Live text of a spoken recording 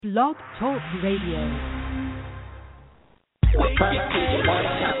Blog Talk Radio. Wake your TV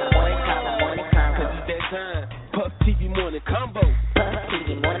morning combo. Cause it's that time. Puff TV morning combo. Puff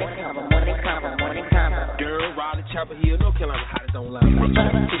TV morning combo. Girl, Raleigh, Chapel Hill, North Carolina, hottest online.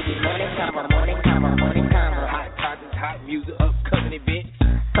 Puff TV morning combo. Hot topics, hot music, upcoming events.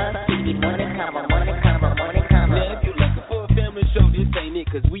 Puff TV morning combo. Now if you're looking for a family show, this ain't it,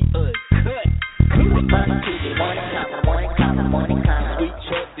 cause we uncut. Puff TV morning combo. Sweet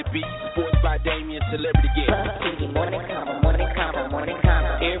Chuck, the beat, sports by Damien, celebrity guest. Puff TV morning combo.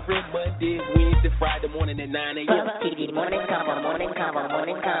 Every Monday, Wednesday, Friday morning at 9 a.m. Puff TV morning combo.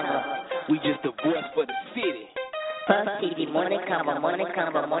 We just the voice for the city. Puff TV morning combo.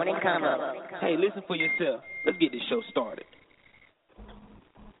 Hey, listen for yourself. Let's get this show started.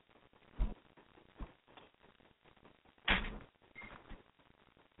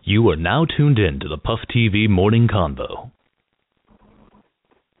 You are now tuned in to the Puff TV Morning Convo.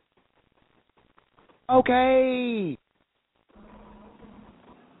 Okay.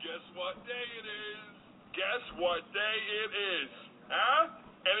 Guess what day it is? Huh?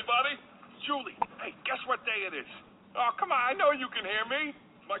 Anybody? Julie, hey, guess what day it is? Oh, come on, I know you can hear me.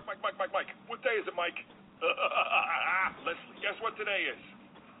 Mike. What day is it, Mike? Leslie, guess what today is?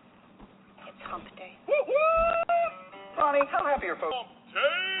 It's hump day. Woo-hoo! Ronnie, how happy are folks? Hump day.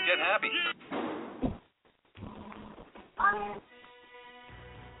 Get happy.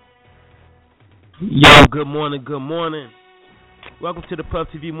 Yo, good morning. Welcome to the Puff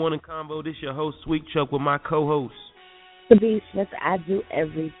TV Morning Combo. This is your host, Sweet Chuck, with my co-host. The Beast Smith, I do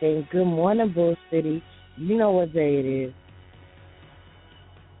everything. Good morning, Bull City. You know what day it is.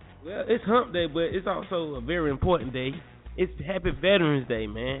 Well, it's Hump Day, but it's also a very important day. It's Happy Veterans Day,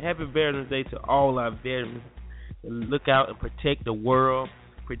 man. Happy Veterans Day to all our veterans. And look out and protect the world,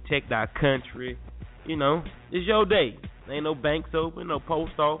 protect our country. You know, it's your day. There ain't no banks open, no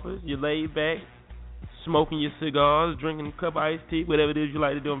post office. You're laid back, smoking your cigars, drinking a cup of iced tea, whatever it is you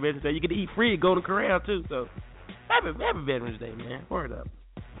like to do on Veterans Day. You get to eat free at Golden Corral, too. So, happy Veterans Day, man. Word up.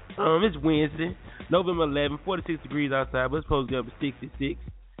 It's Wednesday, November 11th, 46 degrees outside, but it's supposed to be up to 66.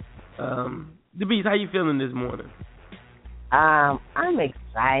 The Beast, how you feeling this morning? I'm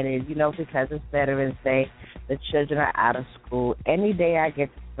excited, because it's Veterans Day. The children are out of school. Any day I get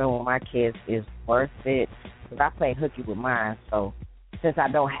to spend with my kids is worth it, because I play hooky with mine. So since I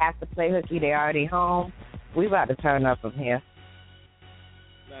don't have to play hooky, they're already home. We about to turn up from here.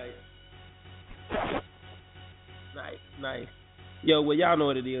 Nice. Yo, well, y'all know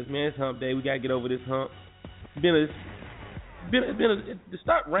what it is, man. It's Hump Day. We got to get over this hump. It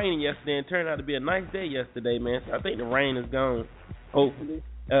stopped raining yesterday and turned out to be a nice day yesterday, man. So I think the rain is gone, hopefully.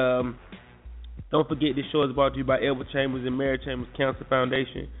 Don't forget this show is brought to you by Edward Chambers and Mary Chambers Cancer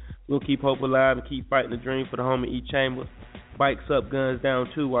Foundation. We'll keep hope alive and keep fighting the dream for the home of each chamber. Bikes up, guns down,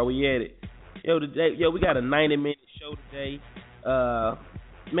 too, while we at it. We got a 90-minute show today.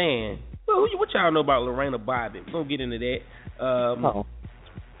 Man, what y'all know about Lorena Bobbitt? We're going to get into that.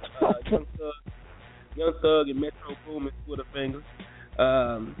 Young Thug and Metro Boomin, Twitter fingers.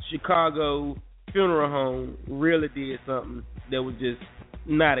 Chicago funeral home really did something that was just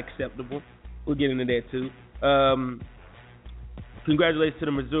not acceptable. We'll get into that too. Congratulations to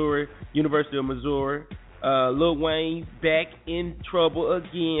the University of Missouri. Lil Wayne back in trouble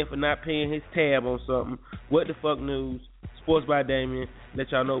again for not paying his tab on something. What the fuck news? Sports by Damien.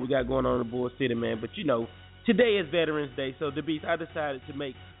 Let y'all know what we got going on in the Bull City, man. But today is Veterans Day, so the Beast, I decided to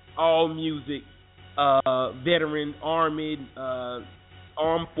make all music veteran, army,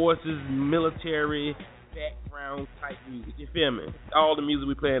 armed forces, military background type music. You feel me? All the music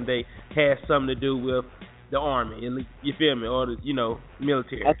we play today has something to do with the army. You feel me? Or the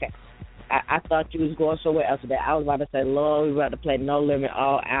military. Okay. I thought you was going somewhere else today. I was about to say, Lord, we about to play No Limit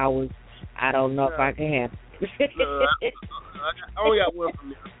all hours. I don't know if I can handle it. I only got one from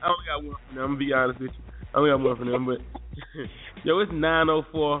them. I'm going to be honest with you. I only got one from them. But, it's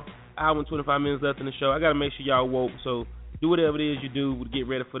 9:04. Hour and 25 minutes left in the show. I got to make sure y'all woke, so do whatever it is you do to get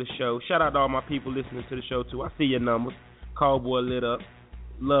ready for the show. Shout out to all my people listening to the show, too. I see your numbers. Call boy lit up.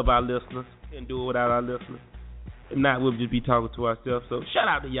 Love our listeners. Can't do it without our listeners. If not, we'll just be talking to ourselves. So shout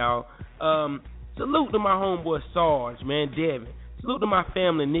out to y'all. Salute to my homeboy Sarge, man, Devin. Salute to my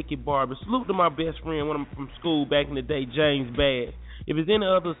family, Nikki Barber. Salute to my best friend, one of them from school back in the day, James Bass. If there's any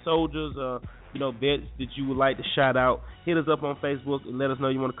other soldiers, vets that you would like to shout out, hit us up on Facebook and let us know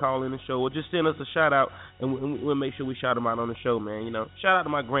you want to call in the show, or just send us a shout out and we'll make sure we shout them out on the show, man. Shout out to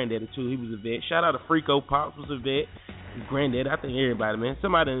my granddaddy too. He was a vet. Shout out to Freako Pops, was a vet. His granddaddy, I think everybody, man.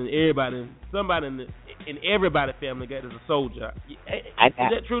 Somebody in everybody family got is a soldier. Is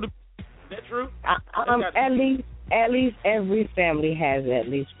that true? Is that true? At At least every family has at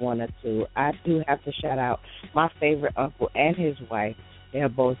least one or two. I do have to shout out my favorite uncle and his wife. They're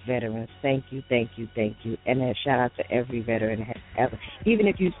both veterans. Thank you, thank you, thank you. And then shout out to every veteran ever. Even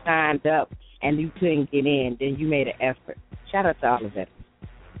if you signed up and you couldn't get in, then you made an effort. Shout out to all of them.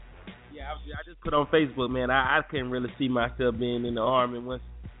 Yeah, I just put on Facebook, man. I couldn't really see myself being in the Army once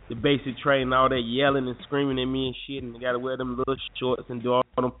the basic training, all that yelling and screaming at me and shit, and I got to wear them little shorts and do all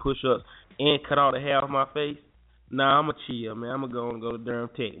them push-ups and cut all the hair off my face. Nah, I'm going to chill, man. I'm going to go to Durham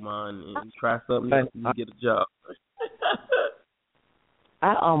Tech, man, and try something else and get a job.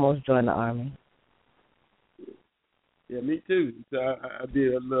 I almost joined the Army. Yeah, me too. So I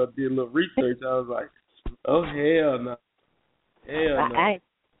did a little research. I was like, oh, hell no. Hell no.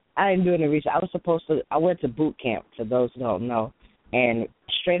 I didn't do any research. I went to boot camp, for those who don't know. And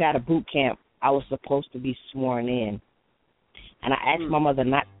straight out of boot camp, I was supposed to be sworn in. And I asked my mother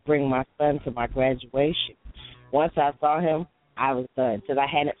not to bring my son to my graduation. Once I saw him, I was done. Because I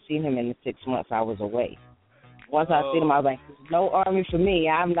hadn't seen him in the 6 months I was away. Once I seen him, I was like, there's no Army for me.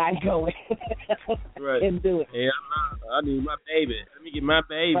 I'm not going. Right. Didn't do it. Yeah, I need my baby. Let me get my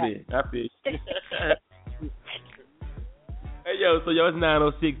baby. Right. I feel Hey, it's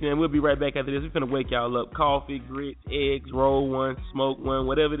 9:06, man. We'll be right back after this. We're finna wake y'all up. Coffee, grits, eggs, roll one, smoke one,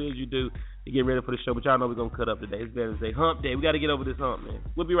 whatever it is you do to get ready for the show. But y'all know we're gonna cut up today. It's Veterans Day. Hump Day. We got to get over this hump, man.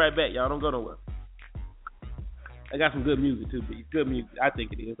 We'll be right back, y'all. Don't go nowhere. I got some good music, too, B. Good music. I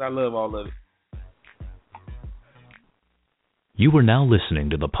think it is. I love all of it. You are now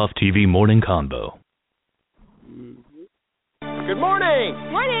listening to the Puff TV Morning Convo. Good morning.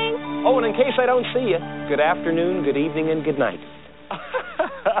 Morning. Oh, and in case I don't see you, good afternoon, good evening, and good night.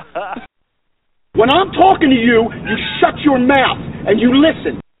 When I'm talking to you, you shut your mouth and you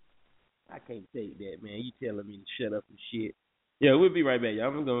listen. I can't take that, man. You telling me to shut up and shit. Yeah, we'll be right back,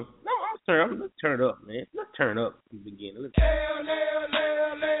 y'all. Let's turn it up, man. Let's turn up in the beginning. Let's...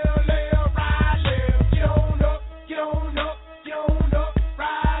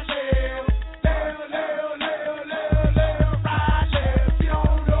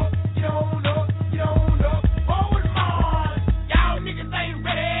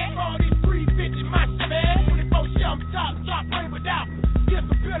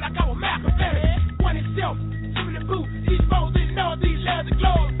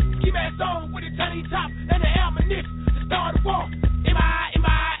 Top and the ammunition to start a war. Am I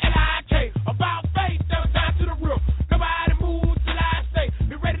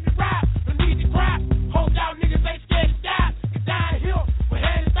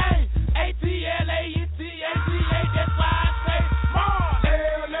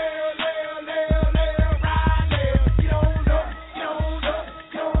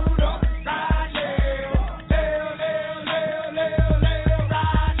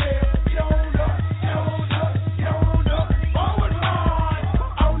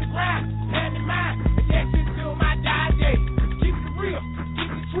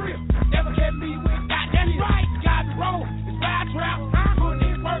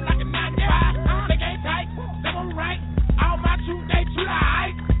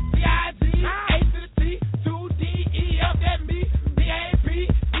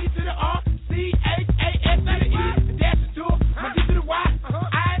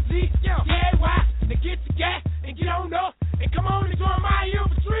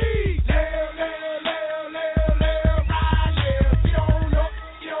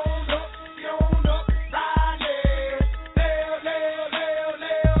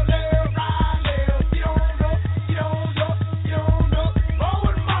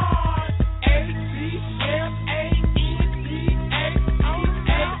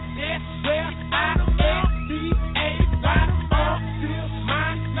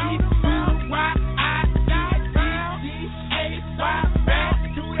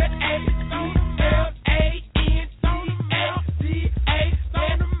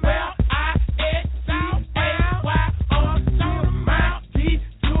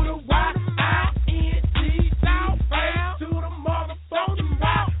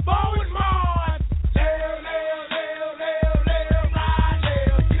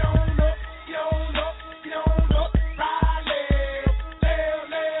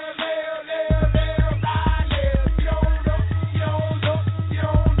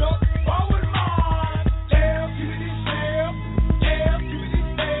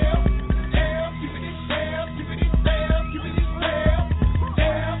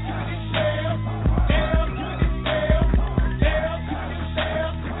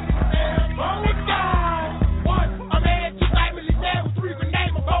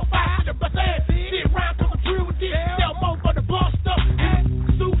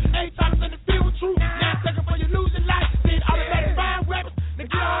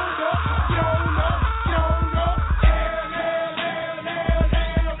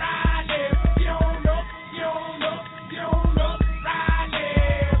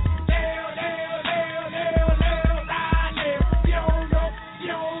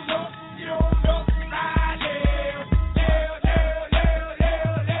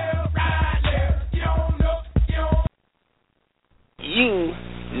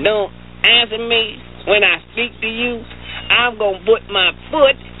recognizing me when I speak to you, I'm going to put my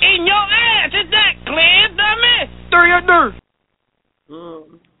foot in your ass. Is that clear, dummy?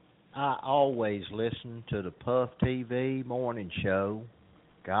 3-0. I always listen to the Puff TV morning show.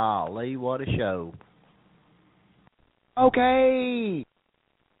 Golly, what a show. Okay.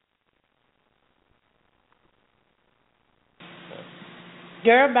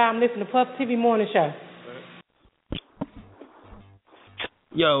 Girl, I'm listening to Puff TV morning show.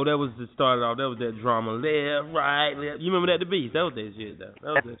 Yo, that was the start off. That was that drama. Left, right, left. You remember that, the Beast? That was that shit, though.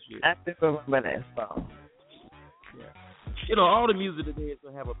 That was that shit. I still remember that song. Yeah. You know, all the music today is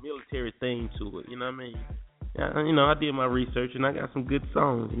going to have a military theme to it. You know what I mean? Yeah, you know, I did my research, and I got some good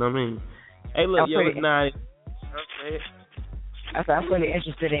songs. You know what I mean? Hey, look, yo, it's 9. I'm pretty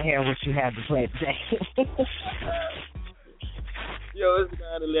interested in hearing what you have to play today. Yo, it's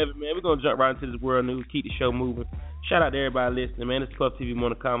 9/11, man. We're going to jump right into this world news, keep the show moving. Shout out to everybody listening, man. It's Puff TV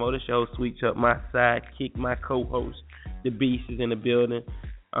Morning Convo. This your host, Sweet Chuck, my sidekick, my co-host. The Beast is in the building.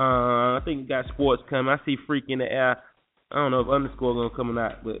 I think we got sports coming. I see Freak in the air. I don't know if underscore going to come or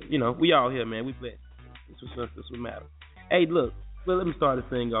not, but, you know, we all here, man. We blessed. This what matter. Hey, look, let me start this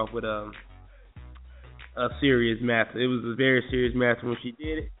thing off with a serious matter. It was a very serious matter when she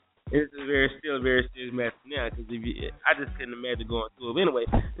did it. It's still a very serious matter now, because I just couldn't imagine going through it. But anyway,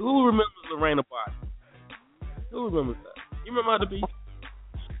 who remembers Lorena Bobbitt? Who remembers that? You remember how to be?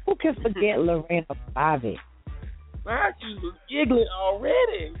 Who can forget Lorena Bobbitt? Man, you was giggling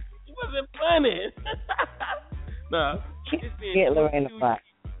already. It wasn't funny. Nah. Forget Lorena Bobbitt.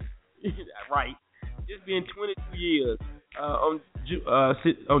 Right. It's been 22 years. On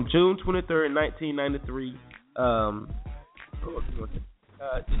June 23rd, 1993,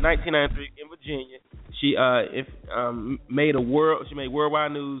 1993 in Virginia, she made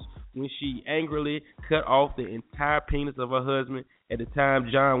worldwide news when she angrily cut off the entire penis of her husband, at the time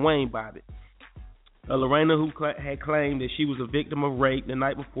John Wayne Bobbitt. Lorena, who had claimed that she was a victim of rape the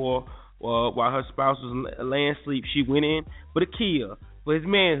night before while her spouse was laying asleep, she went in with a kill for his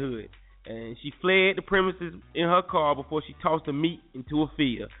manhood, and she fled the premises in her car before she tossed the meat into a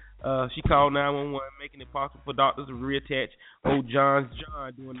field. She called 911, making it possible for doctors to reattach old John's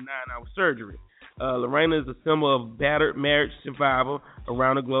John during the 9-hour surgery. Lorena is a symbol of battered marriage survivor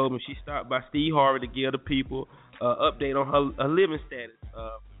around the globe, and she stopped by Steve Harvey to give the people update on her living status.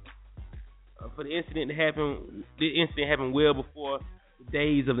 For the incident happened well before the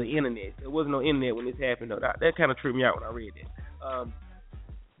days of the internet. There wasn't no internet when this happened, though. That kind of tripped me out when I read that.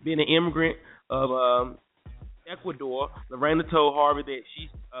 Being an immigrant of Ecuador, Lorena told Harvey that she's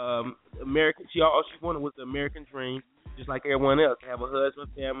American. All she wanted was the American dream, just like everyone else, to have a husband,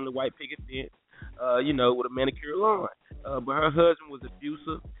 family, white picket fence, with a manicured lawn. But her husband was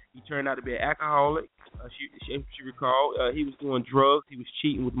abusive. He turned out to be an alcoholic. She recalled he was doing drugs. He was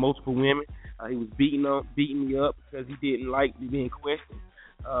cheating with multiple women. He was beating me up because he didn't like me being questioned.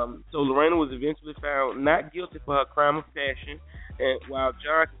 So Lorena was eventually found not guilty for her crime of passion, and while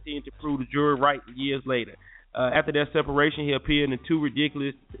John continued to prove the jury right years later. After their separation, he appeared in 2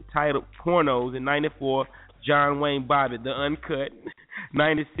 ridiculous titled pornos in 94, John Wayne Bobbitt, The Uncut,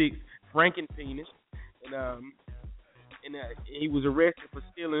 96, Frankenpenis, and he was arrested for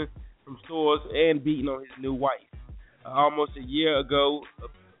stealing from stores and beating on his new wife. Almost a year ago,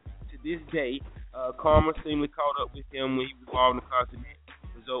 to this day, karma seemingly caught up with him when he was involved in a car accident,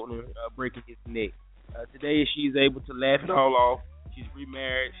 resulting in breaking his neck. Today, she's able to laugh it all off. She's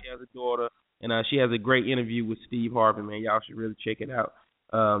remarried. She has a daughter. And she has a great interview with Steve Harvey, man. Y'all should really check it out.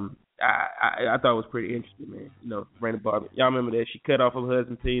 I thought it was pretty interesting, man. You know, Lorena Bobbitt. Y'all remember that? She cut off her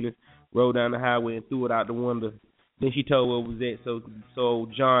husband's penis, rode down the highway, and threw it out the window. Then she told where it was at so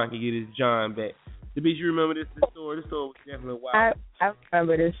John could get his John back. The Beast, you remember this story? This story was definitely wild. I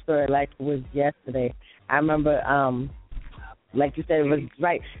remember this story like it was yesterday. I remember, like you said, it was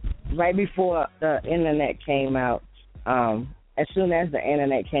right before the internet came out. As soon as the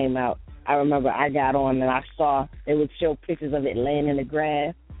internet came out, I remember I got on and I saw they would show pictures of it laying in the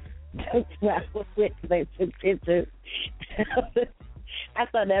grass. They took pictures. I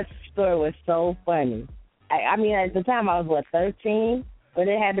thought that story was so funny. I mean, at the time I was 13, but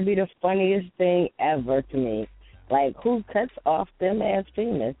it had to be the funniest thing ever to me. Like, who cuts off them ass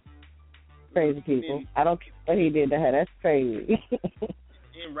penis? Crazy people. I don't care what he did to her. That's crazy.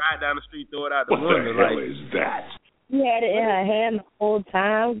 Didn't ride down the street, throw it out the window. What the hell is that? You had it in her hand the whole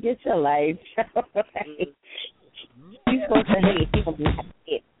time. Get your life. You supposed to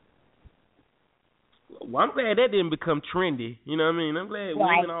hate. Well, I'm glad that didn't become trendy. You know what I mean? I'm glad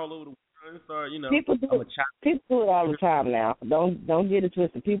women all over the world start, People do it all the time now. Don't get it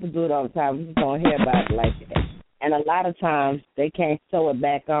twisted. People do it all the time. We just don't hear about it like that. And a lot of times they can't sew it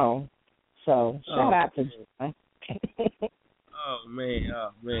back on. So shout out to Joy. Oh man.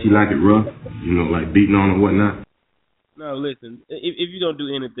 She like it rough, like beating on or whatnot. No, listen. If you don't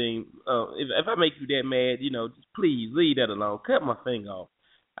do anything, if I make you that mad, just please leave that alone. Cut my finger off.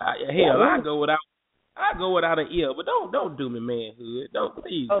 I go without an ear, but don't do me manhood. Don't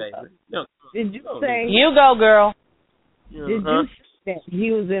please, baby. No, did you say you go, girl? Did you say that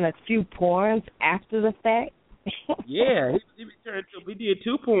he was in a few porns after the fact? Yeah, we did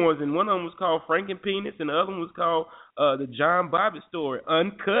 2 porns, and one of them was called Frankenpenis, and the other one was called the John Bobbitt Story,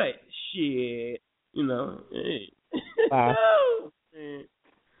 uncut. Shit, Wow. Man.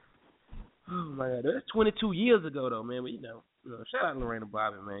 Oh my God, that's 22 years ago though, man. But shout out to Lorena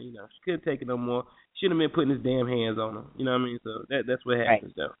Bobbitt, man. She couldn't take it no more. Shouldn't have been putting his damn hands on her. You know what I mean? So that's what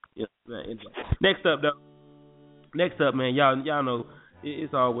happens though. Yeah. Anyway. Next up, man. Y'all know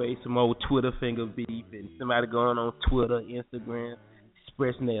it's always some old Twitter finger beef and somebody going on Twitter, Instagram,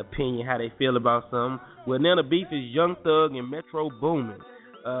 expressing their opinion, how they feel about something. Well, now the beef is Young Thug and Metro Boomin.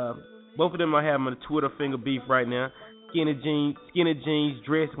 Both of them are having a Twitter finger beef right now. Skinny jeans,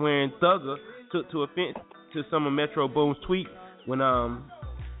 dress wearing Thugger took to offense to some of Metro Boomin's tweets when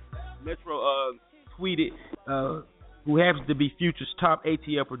Metro tweeted who happens to be Future's top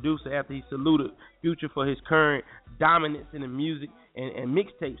ATL producer after he saluted Future for his current dominance in the music and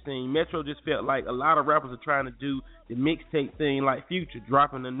mixtape scene. Metro just felt like a lot of rappers are trying to do the mixtape thing like Future,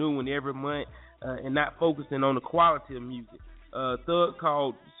 dropping a new one every month and not focusing on the quality of music.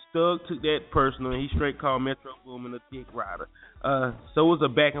 Thug took that personal, and he straight called Metro Boomin a dick rider. So it was a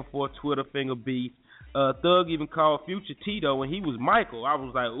back and forth Twitter finger beef. Thug even called Future Tito when he was Michael. I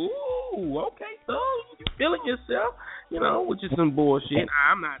was like, ooh, okay, Thug, you feeling yourself, which is some bullshit.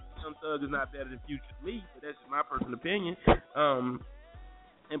 Some Thug is not better than Future to me, but that's my personal opinion.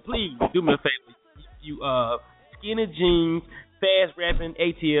 And please do me a favor, you skinny jeans, fast rapping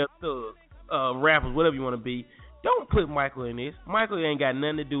ATL Thug rappers, whatever you want to be. Don't put Michael in this. Michael ain't got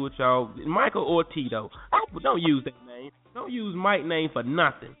nothing to do with y'all. Michael or Tito. Don't use that name. Don't use Mike's name for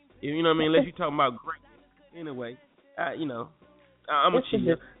nothing. You know what I mean? Unless you're talking about greatness. Anyway, I'm a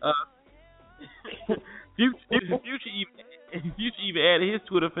cheater. Future even added his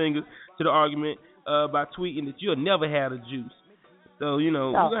Twitter fingers to the argument by tweeting that you'll never have the juice. So, we're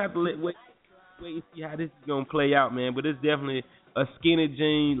going to have to wait and see how this is going to play out, man. But it's definitely a skinny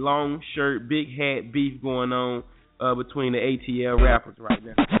jean, long shirt, big hat beef going on between the ATL rappers right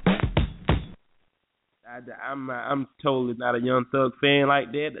now. I'm totally not a Young Thug fan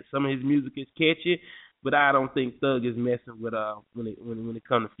like that. Some of his music is catchy, but I don't think Thug is messing with when it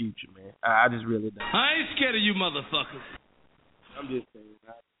comes to Future, man. I just really don't. I ain't scared of you motherfuckers. I'm just saying.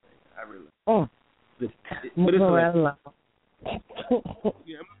 I really. Moving right along.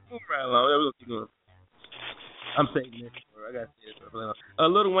 Yeah, I'm moving right along. That's what you're doing. I'm saying this. I got to say this.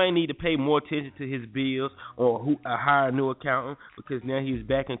 Lil Wayne need to pay more attention to his bills or hire a new accountant because now he's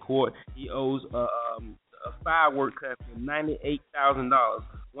back in court. He owes a firework company $98,000.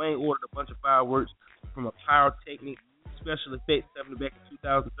 Wayne ordered a bunch of fireworks from a pyrotechnic special effects company back in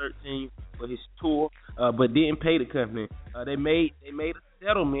 2013 for his tour, but didn't pay the company. They made a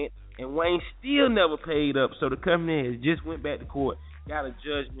settlement, and Wayne still never paid up. So the company has just went back to court. Got a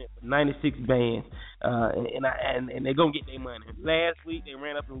judgment for 96 bands, and they're gonna get their money. Last week they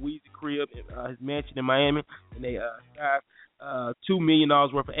ran up in Weezy's crib, his mansion in Miami, and they got $2 million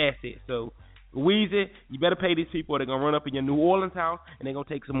worth of assets. So Weezy, you better pay these people, or they're gonna run up in your New Orleans house and they're gonna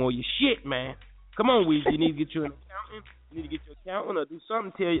take some more of your shit, man. Come on, Weezy, you need to get you an accountant. You need to get your accountant or do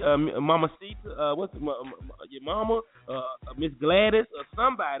something. Tell Mama Sita, what's your mama, Miss Gladys, or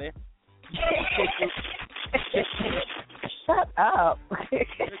somebody. Shut up. I'm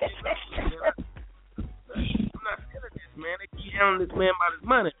not feeling this, man. They keep handling this man about his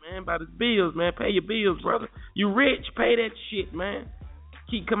money, man, about his bills, man. Pay your bills, brother. You rich, pay that shit, man.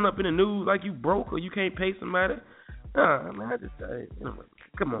 Keep coming up in the news like you broke or you can't pay somebody. Nah, man, I just say,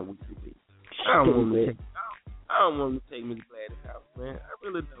 come on, Weezy. I don't want to take Miss Gladys' house, man. I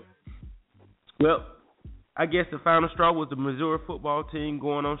really don't. Well, I guess the final straw was the Missouri football team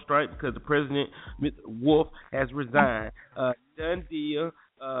going on strike because the president, Mr. Wolf, has resigned. Done deal.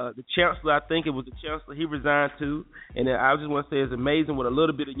 The chancellor, I think it was the chancellor, he resigned too. And I just want to say it's amazing what a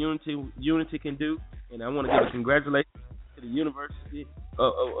little bit of unity can do. And I want to give a congratulations to the University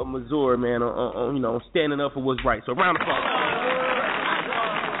of Missouri, man, on standing up for what's right. So round of applause.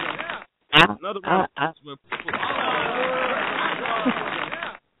 Another round of applause.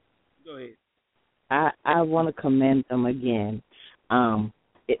 Go ahead. I want to commend them again.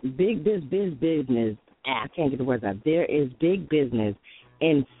 Big business. I can't get the words out. There is big business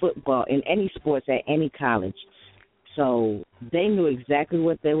in football, in any sports, at any college. So they knew exactly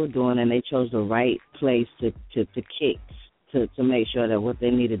what they were doing, and they chose the right place to kick to make sure that what they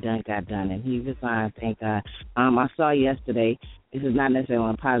needed done got done. And he resigned, thank God. I saw yesterday, this is not necessarily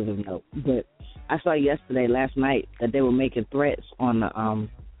on a positive note, but I saw last night, that they were making threats on the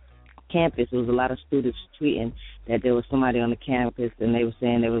campus. There was a lot of students tweeting that there was somebody on the campus, and they were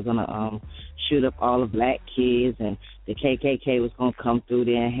saying they were going to shoot up all the black kids, and the KKK was going to come through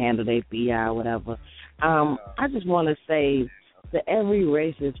there and handle their BI or whatever. I just want to say to every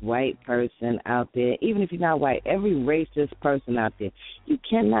racist white person out there, even if you're not white, every racist person out there, you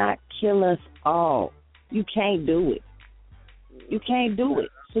cannot kill us all. You can't do it. You can't do it.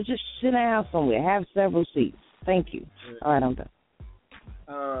 So just sit down somewhere. Have several seats. Thank you. All right, I'm done.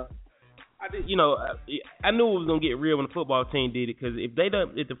 I knew it was gonna get real when the football team did it, because if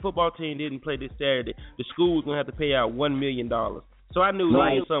the football team didn't play this Saturday, the school was gonna have to pay out $1 million. So I knew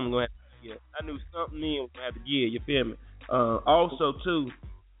something gonna have to give. I knew something was gonna have to give. You feel me? Also too,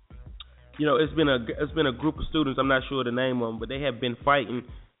 it's been a group of students. I'm not sure the name of them, but they have been fighting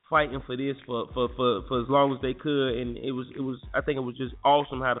for this for as long as they could, and it was I think it was just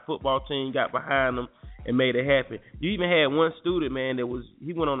awesome how the football team got behind them and made it happen. You even had one student, man, he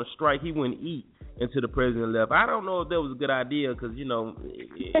went on a strike. He wouldn't eat until the president left. I don't know if that was a good idea, because the football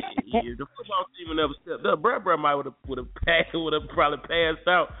team would never stepped up. Bruh might would have probably passed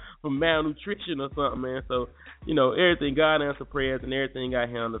out from malnutrition or something, man. So everything, God answered prayers and everything got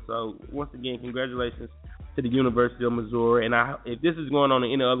handled. So once again, congratulations to the University of Missouri. And if this is going on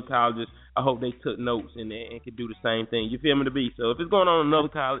in any other colleges, I hope they took notes and can do the same thing. You feel me, to be? So if it's going on in another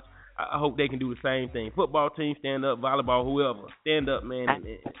college, I hope they can do the same thing. Football team, stand up. Volleyball, whoever, stand up, man.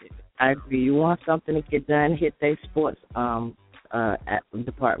 I agree. You want something to get done, hit their sports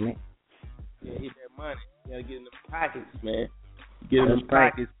department. Yeah, hit that money. You gotta get in the pockets, man. Get in the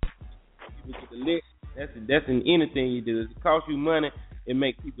pockets. People get the list. That's in anything you do. It costs you money. It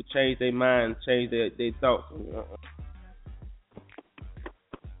makes people change their minds, change their thoughts.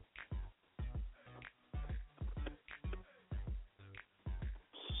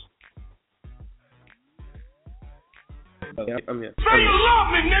 I'm here. Say you love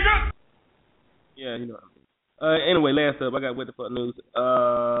me, nigga! Yeah, you know what I mean. Anyway, last up, I got what the fuck news.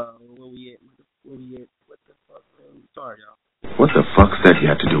 Where we at? What the fuck, man? Sorry, y'all. What the fuck's that you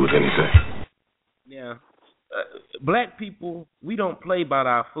have to do with anything? Yeah. Black people, we don't play about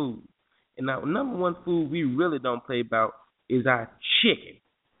our food. And now, number one food we really don't play about is our chicken.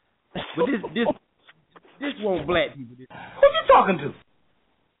 But this won't black people this time. Who you talking to?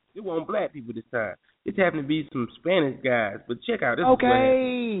 It won't black people this time. It's happened to be some Spanish guys. But check out this.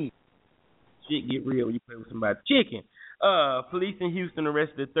 Okay. Shit get real when you play with somebody. Chicken. Police in Houston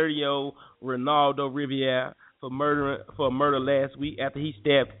arrested a 30-year-old Ronaldo Riviera for a murder last week after he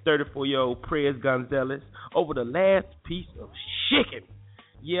stabbed 34-year-old Perez Gonzalez over the last piece of chicken.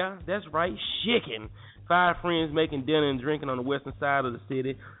 Yeah, that's right, chicken. 5 friends making dinner and drinking on the western side of the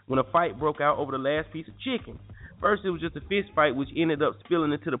city when a fight broke out over the last piece of chicken. First, it was just a fist fight, which ended up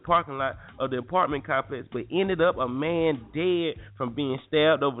spilling into the parking lot of the apartment complex, but ended up a man dead from being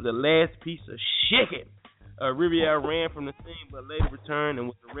stabbed over the last piece of chicken. Riviera ran from the scene, but later returned and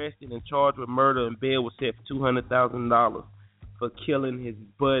was arrested and charged with murder, and bail was set for $200,000 for killing his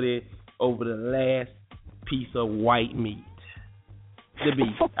buddy over the last piece of white meat. The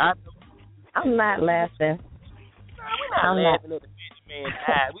beef. I'm not laughing. We're not laughing at the bitch man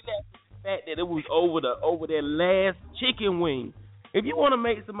died. We laughing at the fact that it was over their last chicken wing. If you want to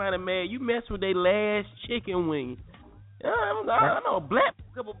make somebody mad, you mess with their last chicken wing. I know a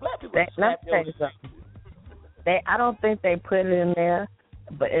couple black people slap your I don't think they put it in there,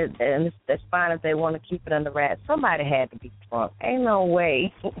 but it's fine if they want to keep it under wraps. Somebody had to be drunk. Ain't no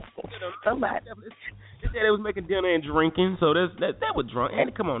way. Somebody. They said they was making dinner and drinking, so that was drunk.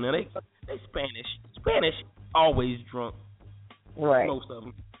 And come on now, they Spanish. Spanish always drunk. Right. Most of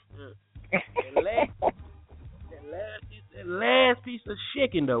them. Yeah. That last piece of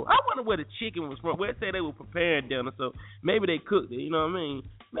chicken, though. I wonder where the chicken was from. Well, they say they were preparing dinner, so maybe they cooked it. You know what I mean?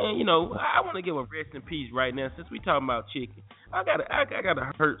 Man, I want to give a rest in peace right now since we talking about chicken. I got a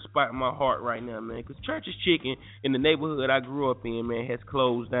hurt spot in my heart right now, man, because Church's Chicken in the neighborhood I grew up in, man, has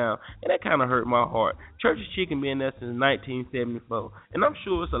closed down, and that kind of hurt my heart. Church's Chicken been there since 1974, and I'm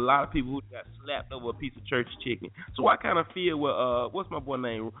sure it's a lot of people who got slapped over a piece of Church's Chicken. So I kind of feel where what's my boy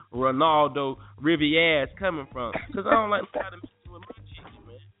name, Ronaldo Riviera is coming from, because I don't like nobody messing with my chicken,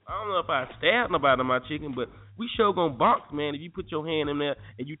 man. I don't know if I stab nobody on my chicken, but we sure gonna box, man, if you put your hand in there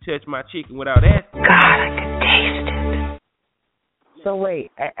and you touch my chicken without asking. God, I can taste it. So wait,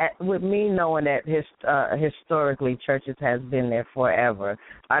 with me knowing that historically Church's has been there forever, is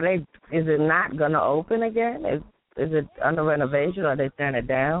it not gonna open again? Is Is it under renovation or are they tearing it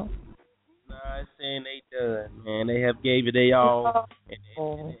down? Nah, it's saying they done, man. They have gave it they all, and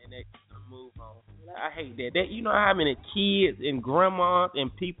they gonna move on. I hate that. That you know how many kids and grandmas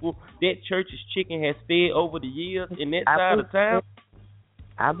and people that Church's Chicken has fed over the years in that side of town.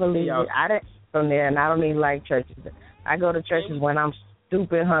 I believe it. I didn't from there, and I don't even like churches. I go to churches when I'm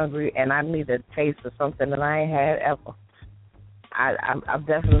stupid hungry and I need a taste of something that I ain't had ever. I'm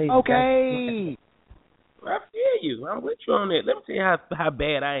definitely okay. I feel you. I'm with you on that. Let me tell you how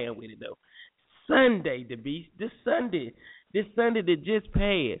bad I am with it though. Sunday, the beast. This Sunday that just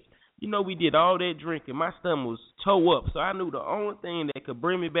passed. You know, we did all that drinking. My stomach was toe up, so I knew the only thing that could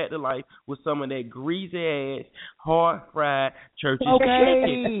bring me back to life was some of that greasy ass, hard fried Church's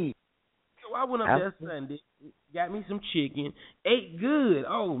chicken. So I went up there Sunday, got me some chicken, ate good.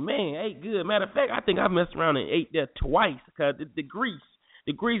 Oh man, ate good. Matter of fact, I think I messed around and ate there twice because the grease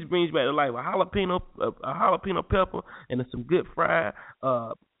brings back to life. A jalapeno pepper and some good fried,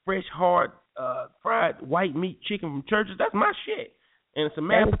 fresh hard fried white meat chicken from Church's. That's my shit. And some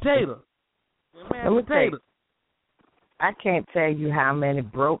mashed potato. I can't tell you how many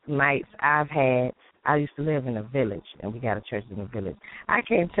broke nights I've had. I used to live in a village, and we got a church in the village. I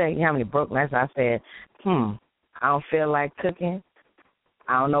can't tell you how many broke nights I said, I don't feel like cooking.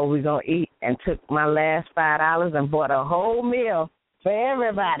 I don't know what we're going to eat, and took my last $5 and bought a whole meal for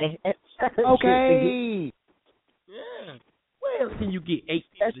everybody. Okay. Yeah. Where else can you get 8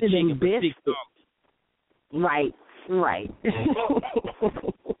 pieces of chicken for $6? Right.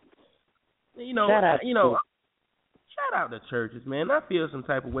 Shout out to churches, man. I feel some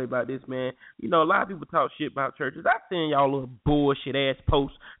type of way about this, man. You know, a lot of people talk shit about churches. I seen y'all little bullshit ass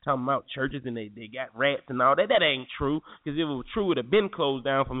posts talking about churches and they got rats and all that. That ain't true, because if it was true, it would have been closed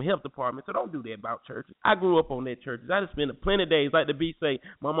down from the health department. So don't do that about churches. I grew up on that churches. I just spent plenty of days, like the B say,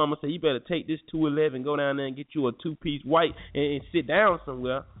 my mama said, you better take this 211, go down there and get you a 2-piece white and sit down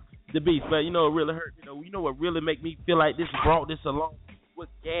somewhere. The beast, but you know it really hurt. You know what really make me feel like this brought this along? What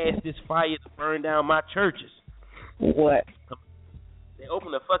gas this fire to burn down my churches? What? They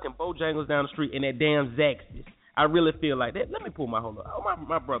opened the fucking Bojangles down the street and that damn Zaxby's. I really feel like that. Let me pull my hold up. Oh,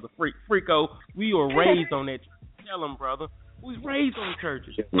 my brother Freako, we were raised on that. Tell him, brother, we was raised on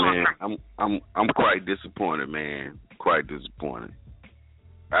churches. Man, I'm quite disappointed, man. Quite disappointed.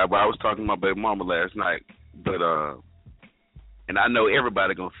 I was talking to my baby mama last night, but and I know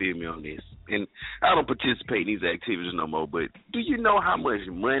everybody gonna feel me on this. And I don't participate in these activities no more, but do you know how much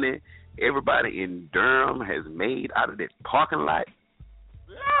money everybody in Durham has made out of that parking lot?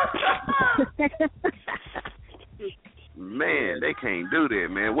 Man, they can't do that,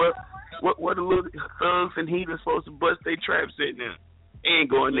 man. What the little thugs and heathens supposed to bust their traps at now? And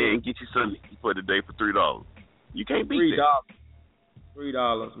go in there and get you something for the day for $3. You can't beat that.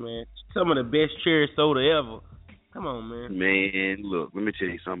 $3, man. Some of the best cherry soda ever. Come on, man. Man, look, let me tell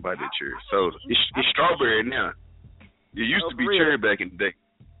you something about that cherry soda. It's strawberry now. It used to be cherry back in the day.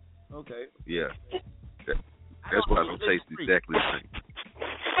 Okay. Yeah. That's why I don't taste exactly the same.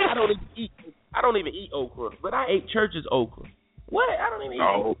 I don't even eat okra, but I ate Church's okra. What? I don't even eat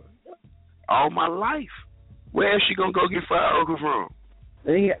okra. All my life. Where is she gonna go get fried okra from?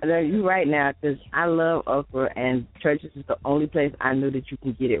 You're right now, because I love okra, and Church's is the only place I knew that you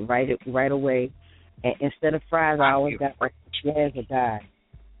can get it right away. And instead of fries, I always got jazz or die.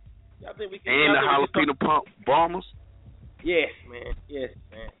 And the jalapeno bombers. Yes, man.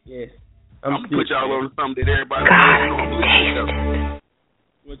 Yes. I'm gonna put y'all over something that everybody knows.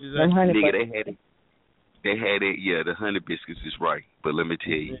 What you say? Nigga, they had it. Yeah, the honey biscuits is right. But let me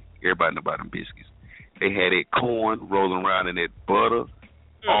tell you, everybody know about them biscuits. They had that corn rolling around in that butter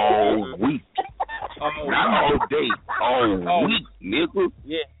all week. Not all day, all week, nigga.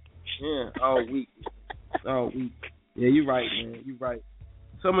 Yeah, all week. Yeah, you're right, man. You're right.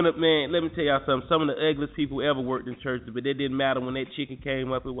 Some of the, man, let me tell y'all something. Some of the ugliest people ever worked in churches, but that didn't matter when that chicken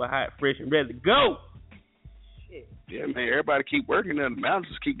came up. It was hot, fresh, and ready to go. Shit. Yeah, man, everybody keep working there. The mountains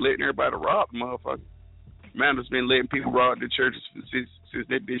just keep letting everybody rob the motherfucker. Mountains been letting people rob the churches since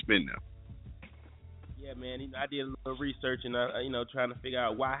that bitch been there. Yeah, man, I did a little research and trying to figure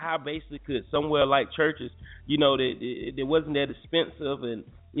out how basically could somewhere like churches, that it wasn't that expensive, and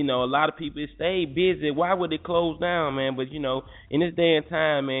a lot of people stayed busy. Why would it close down, man? But in this day and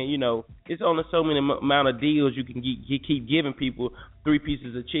time, man, it's only so many amount of deals you can keep giving people 3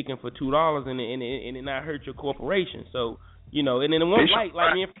 pieces of chicken for $2 and it not hurt your corporation. So and then it won't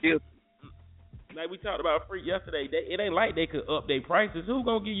like we talked about free yesterday, it ain't like they could up their prices. Who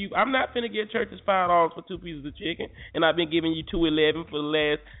gonna give you? I'm not finna get churches $5 for 2 pieces of chicken, and I've been giving you $2.11 for the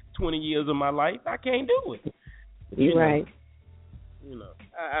last 20 years of my life. I can't do it. You're right. You know,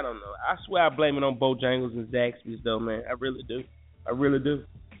 I don't know. I swear I blame it on Bojangles and Zaxby's though, man. I really do.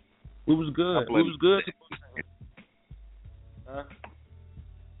 We was good. We was good.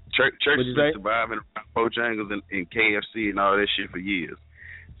 Church has been surviving Bojangles and KFC and all that shit for years.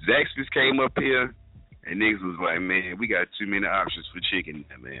 Zaxby's came up here, and niggas was like, man, we got too many options for chicken,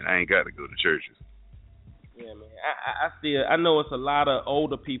 man. I ain't got to go to churches. Yeah, man. I know it's a lot of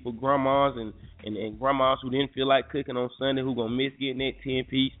older people, grandmas and grandmas who didn't feel like cooking on Sunday, who gonna miss getting that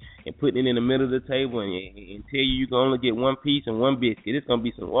 10-piece and putting it in the middle of the table and tell you can only get one piece and one biscuit. It's gonna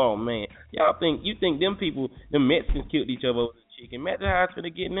be some. Oh man, you think them people, them Mexicans killed each other over the chicken? Imagine how it's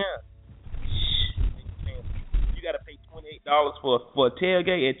gonna get now. You gotta pay $28 for a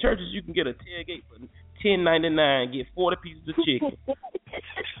tailgate. At churches, you can get a tailgate for $10.99, get 40 pieces of chicken.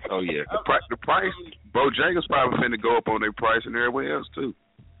 Oh yeah, the price. Bojangles probably finna go up on their price and everywhere else too.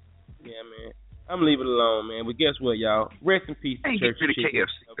 Yeah, man. I'm leaving it alone, man. But guess what, y'all? Rest in peace to church chicken.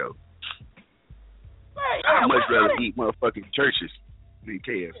 KFC though. I'd much rather eat motherfucking churches than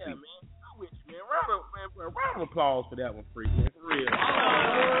KFC. Yeah, man. I'm with you, man. Round of applause for that one, Freak, man. For real.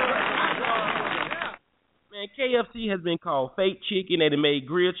 Man, KFC has been called fake chicken. They made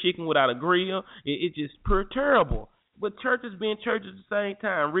grilled chicken without a grill. It's just terrible. But churches being churches at the same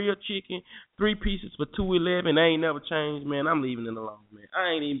time. Real chicken, 3 pieces for $2.11. They ain't never changed, man. I'm leaving it alone, man.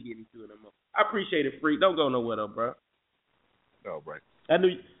 I ain't even getting to it no more. I appreciate it, Freak. Don't go nowhere, though, bro. Oh, right. I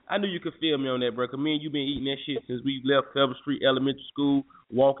knew you could feel me on that, bro. Cause me and you been eating that shit since we left Pebble Street Elementary School,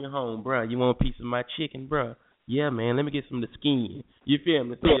 walking home, bro. You want a piece of my chicken, bro? Yeah, man. Let me get some of the skin. You feel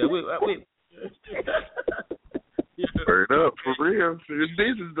me? So, yeah, wait. Word up, for real. It's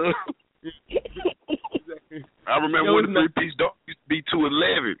business, though. I remember when the 3-piece dog used to be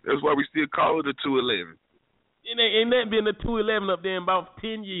 $2.11. That's why we still call it a $2.11. Ain't that been a $2.11 up there in about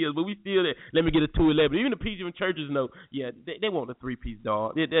 10 years, but we still there. Let me get a $2.11. Even the PG churches know, yeah, they want the 3-piece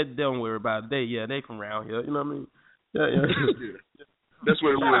dog. They don't worry about it. They from around here. You know what I mean? Yeah. That's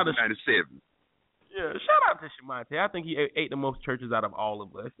what it was in 97. Yeah, shout out to Shamonte. I think he ate the most churches out of all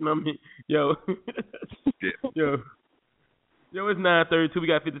of us. You know what I mean? Yo. Yo, it's 9:32. We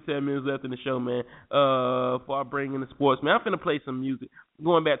got 57 minutes left in the show, man. Before I bring in the sports, man, I'm finna play some music.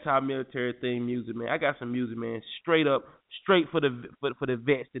 Going back to our military theme music, man. I got some music, man. Straight for the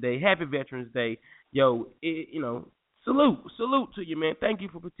vets today. Happy Veterans Day. Yo, salute to you, man. Thank you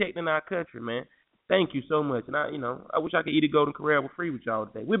for protecting our country, man. Thank you so much. And I wish I could eat a Golden Corral for free with y'all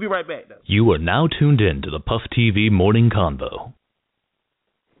today. We'll be right back, though. You are now tuned in to the Puff TV Morning Convo.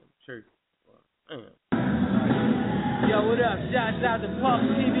 Church. Yo, what up? Shouts out to Puff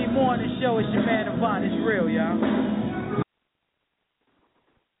TV Morning Show. It's your man Devon. It's real, y'all.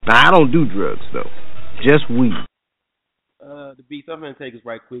 Now, I don't do drugs, though. Just weed. The beats, I'm going to take us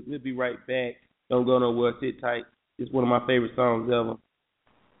right quick. We'll be right back. Don't go nowhere. Sit tight. It's one of my favorite songs ever.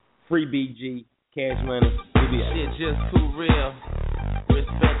 Free BG, Cash Money. Shit just too real.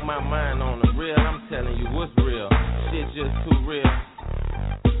 Respect my mind on the real. I'm telling you what's real. Shit just too real.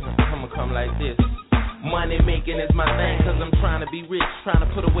 I'ma come like this. Money making is my thing, cause I'm trying to be rich, trying to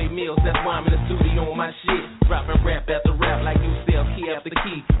put away meals, that's why I'm in the studio on my shit. Dropping rap after rap like you sell key after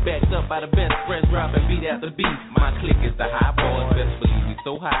key. Backed up by the best friends, dropping beat after beat. My clique is the high boys, best believe we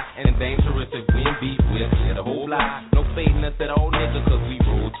so high. And dangerous if we in beef, we'll shit a whole lot. No fading us at all, nigga, cause we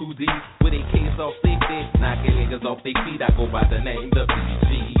roll too deep. With a case off safety, knocking niggas off their feet. I go by the name the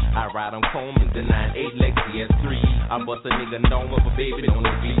BG. I ride on Coleman, the 9-8 Lexi S3. I bust a nigga known with a baby on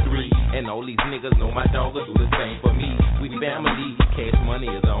the V3. And all these niggas know my dog will do the same for me. We family, Cash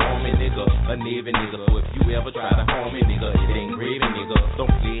Money is a homie nigga, a Navy nigga. So if you ever try to harm me, nigga, it ain't gravy, nigga.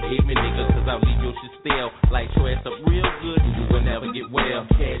 Don't play hate me, nigga, cause I'll leave your shit stale. Like your ass up real good, you will never get well.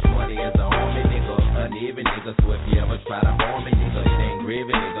 Cash Money is a homie nigga, a Navy nigga. So if you ever try to harm me, nigga, it ain't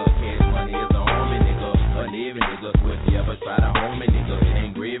gravy, nigga. Cash Money is a homie nigga, a Navy nigga. So if you ever try to harm me, nigga, it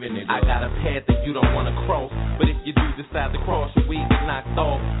ain't gravy, nigga. I got a path that you don't wanna cross, but if you do decide to cross, your weed get knocked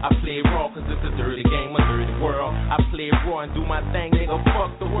off. I play raw cause it's a dirty game, a dirty world. I play raw and do my thing, nigga,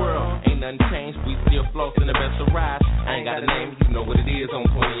 fuck the world. Ain't nothing changed, we still flossing the best of rides. I ain't got a name, you know what it is on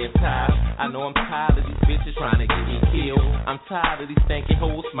 20 and ties. I know I'm tired of these bitches trying to get me killed. I'm tired of these stanky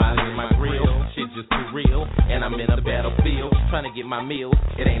hoes smiling in my grill. Shit just too real, and I'm in the battlefield trying to get my meals.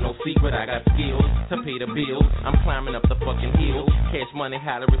 It ain't no secret, I got skills to pay the bills. I'm climbing up the fucking hill. Cash Money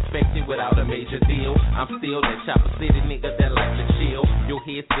highly respected without a major deal. I'm still that Chopper City nigga that likes to chill. Your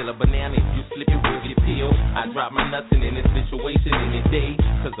head still a banana, if you slip it will get peeled. I drop my nuts in this situation any day,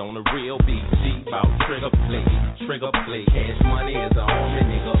 cause on the real BG, bout trigger play. Cash Money is a homie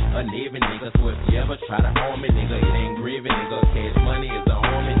nigga, a Navy nigga. So if you ever try to harm me, nigga, it ain't gravy, nigga. Cash Money is a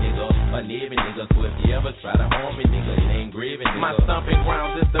homie nigga, a Navy gravy, nigga. So if you ever try to harm me, nigga, it ain't gravy, nigga. My stomping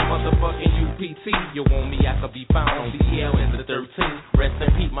grounds is the motherfucking UPT. You want me, I could be found on BL in the 13. Rest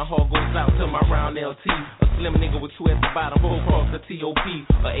in peace, my heart goes out to my round LT. A slim nigga with two at the bottom, full cross the TOP.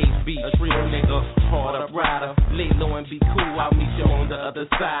 A HB, a real nigga, hard up rider. Lay low and be cool, I'll meet you on the other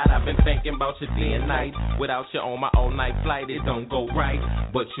side. I've been thinking about you day and night. Without you on my all-night flight, it don't go right.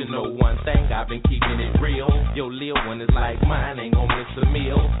 But you know one thing, I've been keeping it real. Your lil one is like mine, ain't gon' miss a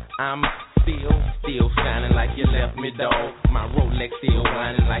meal. I'm still shining like you left me, dog. My Rolex still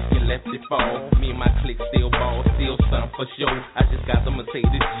whining like you left it fall. Me and my clique still ball, still stunt for show. I just got the Mercedes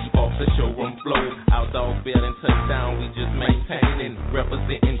Jeep off the showroom floor. Outdoor building touchdown, we just maintaining,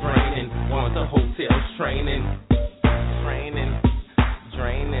 representing, draining. Going to hotels, training,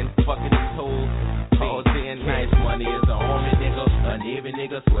 draining, fucking these hoes. All day and night, money is a army nigga, a navy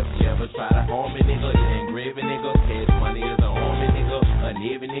nigga. So if you ever try to harm me, nigga, it ain't gravy, nigga. Cash money is a army nigga, a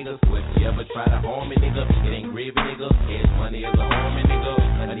navy nigga. So if you ever try to harm me, nigga, it ain't gravy, nigga. Cash money is a army nigga,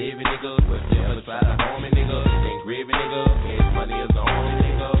 a navy nigga. So if you ever try to harm me, nigga, it ain't gravy, nigga. Cash money is a army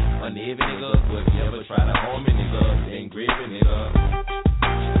nigga, a navy nigga. So if you ever try to harm me, nigga, it ain't gravy, nigga.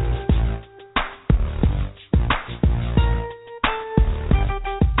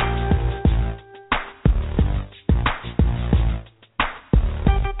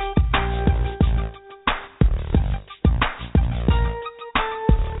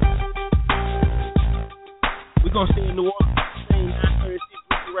 We're gonna stay in New Orleans. Stay 9:36.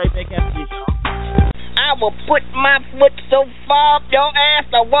 We'll be right back after this, y'all. I will put my foot so far up your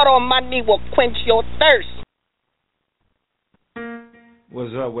ass that water on my knee will quench your thirst.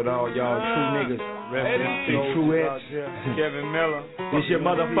 What's up with all y'all true niggas? True X, Kevin Miller. This your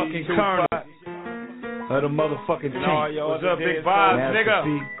motherfucking Colonel of the motherfucking team. What's up, Big Vibes,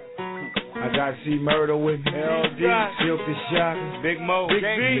 nigga? I got C Murder with me. LD, Filthy Shock, Big Mo, Big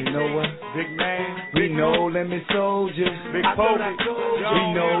B. You know what? Big Man. We know Lemon Soldiers. Big Pope. We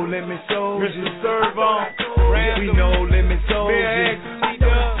know Lemon Soldiers. Mr. Servon. We know Lemon Soldiers.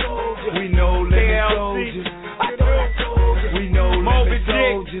 We know Lemon Soldiers. We know Lemon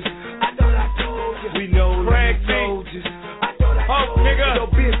Soldiers. We know Lemon Soldiers. Oh, nigga. So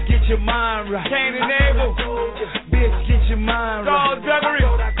bitch, get your mind right. Cain and Abel. Bitch, get your mind right. Dog Duggery.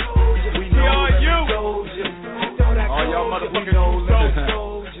 All y'all motherfuckers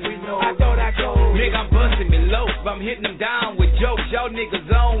nigga, I'm busting me low. I'm hitting them down with jokes. Y'all niggas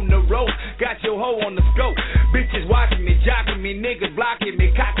on the road. Got your hoe on the scope. Bitches watching me, jocking me, niggas blocking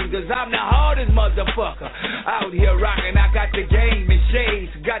me, cocking. Cause I'm the hardest motherfucker out here rocking. I got the game in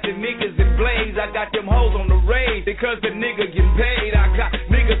shades. Got the niggas in blaze. I got them hoes on the raid. Because the nigga get paid. I got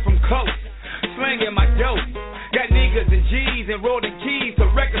niggas from coast slinging my dope. Got niggas and G's and rolling keys to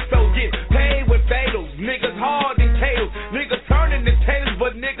record stores. Get paid with fatals. Niggas hard and tails. Niggas turning the tables,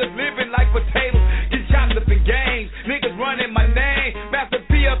 but niggas living like potatoes. Get chopped up in games. Niggas running my name. Master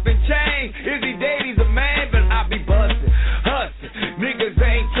P up in chain. Izzy Davies a man, but I be busting, hustling. Niggas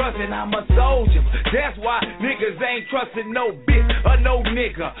ain't trusting, I'm a soldier. That's why niggas ain't trusting no bitch or no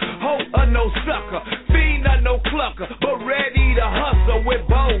nigga. Hoe or no sucker. Fiend or no clucker. But ready to hustle with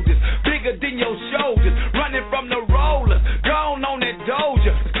boulders. Bigger than your shoulders. Running from the rollers. Gone on that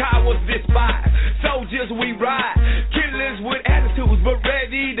doja. Cowards despise. Soldiers we ride. Killers with attitudes but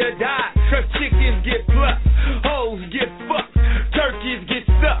ready to die. Cause chickens get plucked. Hoes get fucked. Turkeys get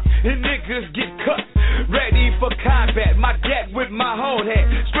stuck. And niggas get cut. Ready for combat. My gat with my whole head.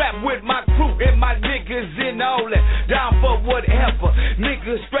 Strapped with my crew and my niggas in all that. Down for whatever.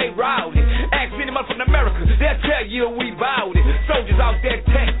 Niggas straight rowdy. Ask anyone from America. They'll tell you we bout it. Soldiers out there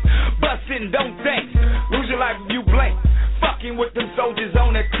tank. Bustin' don't think. Lose your life if you blink. Fucking with them soldiers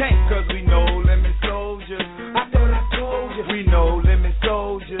on that tank. Cause we know lemon soldiers. I thought I told you. We know lemon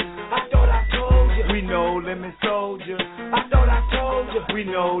soldiers. I thought I told you. We know lemon soldiers. I thought I told you. We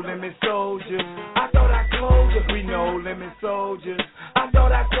know lemon soldiers. I thought I told you. We know lemon soldiers. I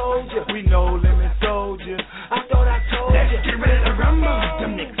thought I told you. We know lemon soldiers. I thought I told you. Let's get ready to rumble.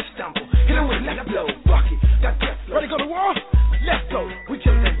 Them niggas stumble. Hit them with let's blow. Fuck it. Got death flow. Ready to go to war? Let's go. We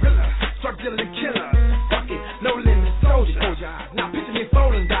kill that gorilla. Start dealing the killer. Fuck it. No limit soldier. Now picture me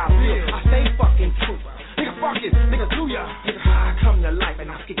falling down. I stay fucking true. Nigga fuck it. Nigga do ya. Nigga I come to life and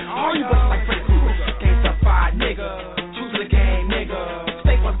I skip all you buttons like Freddy Krueger. Gangsta fight nigga. Choose the game nigga.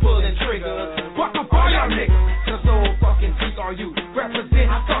 Stay fucking pulling triggers. Fuck up all y'all niggas. Cause so fucking deep are you. Represent.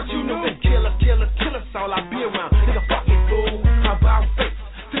 I thought you knew that killer. That's all I be around. Nigga fucking fool. How about face?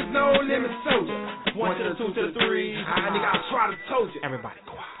 There's no limit soldier. 1 to the 2 to the 3. Nigga I try to told you. Everybody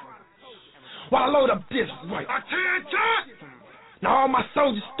quiet. While I load up this right. Attention! Now all my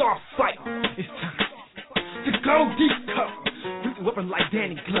soldiers start fighting. It's time to go deep. whipping like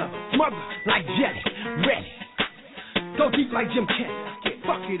Danny Glover. Mother like Jetty, ready. Go deep like Jim Kelly.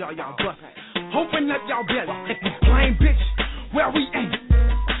 Fuck it all y'all bust. Open up y'all belly. If we plain bitch, where we ain't.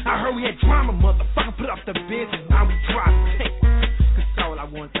 I heard we had drama, motherfucker. Put up the bench and now we drive the tank. Cause all I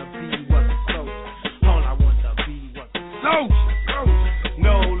want to be was a soldier. All I want to be was a soldier.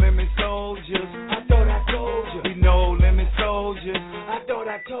 No limit soldiers. I thought I told you. We no limit soldiers. I thought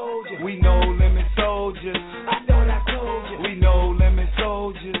I told you. We no limit soldiers. I thought I told you. We no limit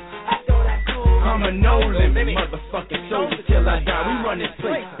soldiers. I thought I told you. I'm a no limit motherfucking soldier till I die. We run this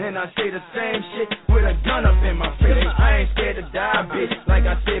place and I say the same shit with a gun up in my face. I ain't scared to die, bitch. Like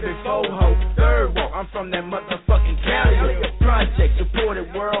I said before, ho. Third wall, I'm from that motherfucking Cali. Project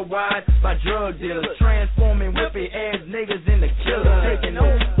supported worldwide by drug dealers, transforming whippy ass niggas into killers, taking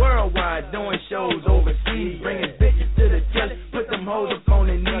over worldwide, doing shows overseas, bringing bitches to the telly, put them hoes up on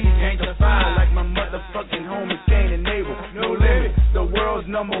their knees, hang the fire like my motherfucking homie Cain and Abel. No limit, the world's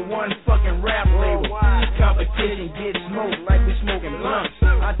 #1 fucking rap label. Competition get smoked like we smoking blunts.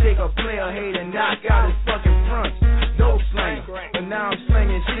 I take a player hate and knock out his fucking fronts. Dope slanger, but now I'm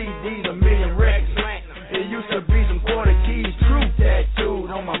slinging CDs, a million records. It used to be some quarter keys, true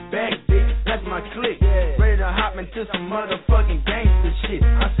tattooed on my back, bitch. That's my clique. Ready to hop into some motherfucking gangster shit.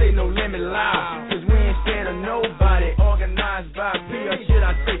 I say no limit loud, cause we ain't scared of nobody. Organized by PR shit,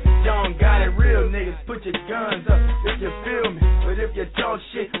 I say John got it. Real niggas, put your guns up if you feel me. But if you talk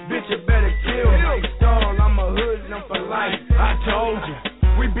shit, bitch, you better kill me. Stall, I'm a hoodlum for life. I told you.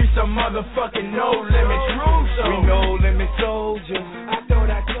 We be some motherfucking no limit true soldiers. We no limit soldiers. I thought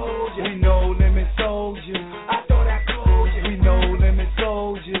I told you. We no limit soldiers. I thought I told you. We no limit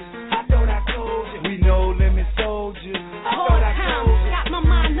soldiers. I thought I told you. We no limit soldiers. I thought I told you. Got my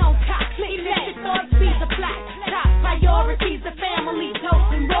mind on top. Leave that thoughts be the plot. Top priorities, the family,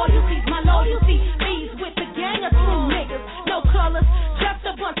 dose and royalties. My loyalty leads with the gang of true niggas. No colors, just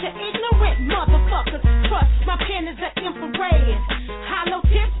a bunch of ignorant motherfuckers. Trust my pen is an infrared. Hollow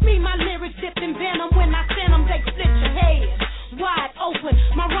tips me, my lyrics dipped in venom. When I send them, they split your head wide open.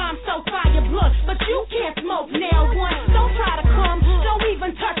 My rhyme so fire blood, but you can't smoke nail one. Don't try to come, don't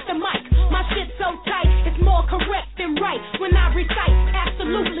even touch the mic. My shit so tight, it's more correct than right. When I recite,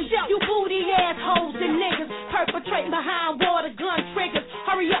 absolutely, you booty ass hoes and niggas perpetrate behind water gun triggers.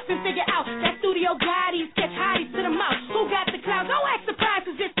 Hurry up and figure out that studio guy, catch hotties to the mouth. Who got the clout? Don't act surprised,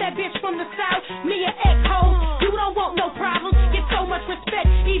 cause it's that bitch from the south. Me a ex-ho, you don't want no problem. Get so much respect,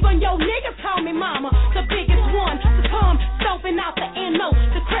 even your niggas call me mama. The biggest one to come, stomping out the NO,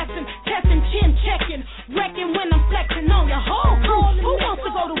 the crescent, testing, chin checking, wrecking when I'm flexing on your whole crew. Who wants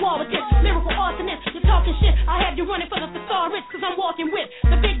to go to war with this lyrical arsonist? You're talking shit, I have you running for the thesaurus, cause I'm walking with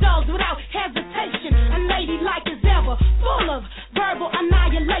the big dogs without hesitation. A lady like as ever, full of verbal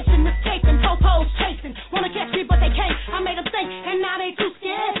annihilation, escaping, po-pos chasing. Wanna catch me but they can't, I made them think, and now they too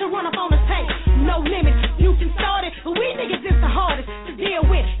scared to run up on the tank. No limit, you can start it, but we niggas is the hardest to deal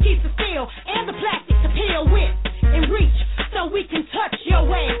with. Keep the steel and the plastic to peel with and reach so we can touch your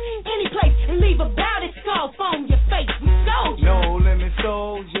ass any place and leave a bout scarf on your face. We soldiers. No limit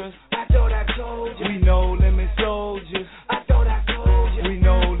soldiers. I thought I told you. We no limit soldiers. I thought I told you. We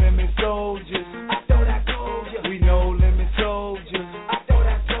no limit soldiers. I thought I told you. We no limit soldiers. I thought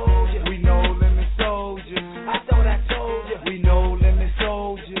I told you. We no limit soldiers. I thought I told you. We no limit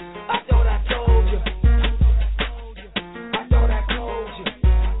soldiers. I thought I told you. I thought I told you.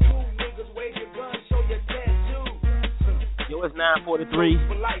 You niggas wave your gun, show your tattoo. Yo, it's 9:43.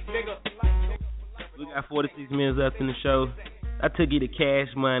 We got 46 minutes left in the show. I took you to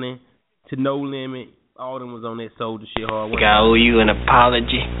Cash Money, to No Limit. All them was on that soldier shit hard. I owe you an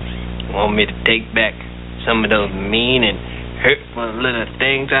apology. Want me to take back some of those mean and hurtful little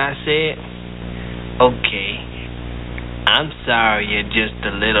things I said? Okay. I'm sorry you're just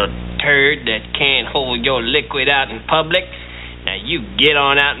a little turd that can't hold your liquid out in public. Now you get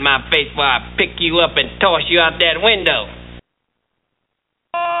on out in my face before I pick you up and toss you out that window.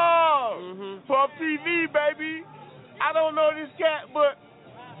 Puff TV, baby. I don't know this cat, but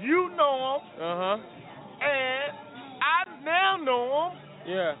you know him. And I now know him.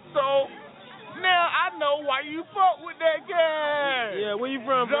 Yeah. So now I know why you fuck with that guy. Yeah, where you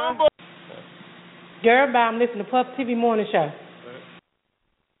from, Jumbo. Girl, I'm listening to Puff TV Morning Show.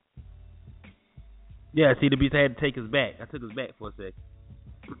 Yeah, see, the beast had to take us back. I took us back for a second.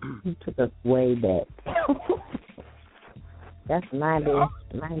 You took us way back. That's 96.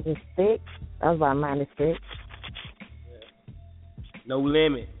 That was about 96. No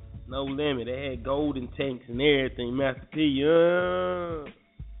limit. No limit. They had golden tanks and everything. Master P. Yo,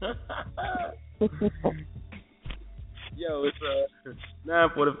 it's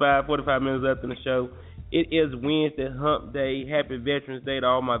 9:45, 45 minutes left in the show. It is Wednesday, Hump Day. Happy Veterans Day to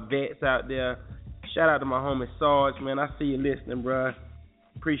all my vets out there. Shout out to my homie Sarge, man. I see you listening, bro.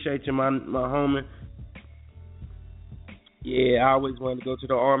 Appreciate you, my homie. Yeah, I always wanted to go to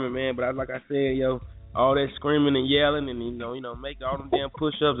the Army, man, but like I said, yo, all that screaming and yelling and, you know, make all them damn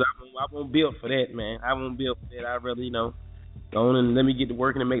push-ups, I won't build for that, man. I won't build for that. I'd rather, go on and let me get to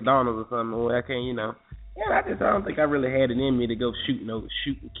working at McDonald's or something, or I can't, Yeah, I don't think I really had it in me to go shoot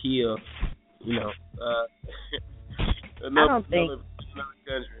and kill,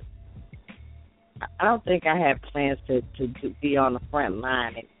 I don't think I had plans to be on the front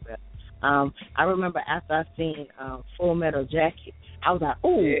line anywhere. I remember after I seen Full Metal Jacket, I was like,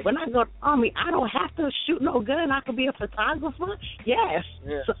 "Ooh, yeah. When I go to the Army, I don't have to shoot no gun. I could be a photographer." Yes.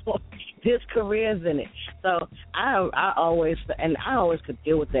 Yeah. So this career's in it. So I always could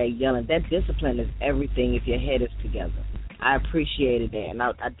deal with that yelling. That discipline is everything if your head is together. I appreciated that, and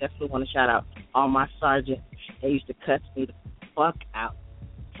I definitely want to shout out all my sergeants. They used to cuss me the fuck out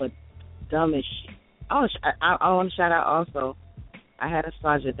for dumbest shit. I want to shout out also. I had a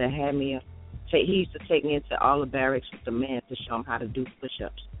sergeant that had me. He used to take me into all the barracks with the men to show him how to do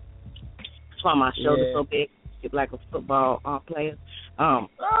push-ups. That's why my shoulders so big, like a football player.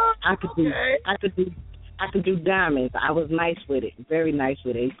 I could do diamonds. I was nice with it, very nice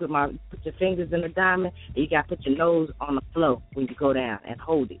with it. You put your fingers in the diamond, and you got to put your nose on the floor when you go down and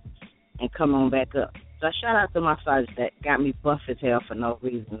hold it, and come on back up. So I shout out to my sergeant that got me buff as hell for no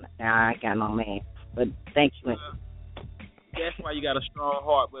reason. Now I ain't got no man, but thank you. That's why you got a strong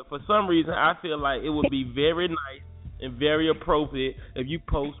heart. But for some reason, I feel like it would be very nice and very appropriate if you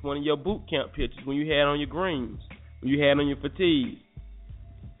post one of your boot camp pictures when you had on your greens, when you had on your fatigues.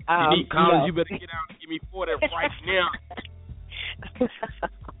 You need college, you better get out and give me 40 right now.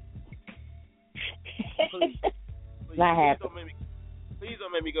 Please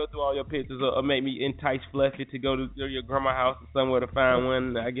don't make me go through all your pictures or make me entice Fluffy to go to your grandma's house or somewhere to find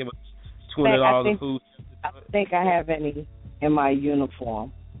one. I give her $20 of food. I think I have any in my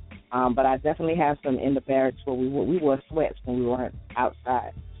uniform, but I definitely have some in the barracks where we wore sweats when we weren't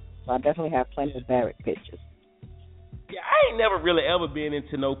outside. So I definitely have plenty of barrack pictures. Yeah, I ain't never really ever been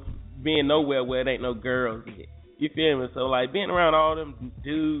into being nowhere where there ain't no girls. You feel me? So like being around all them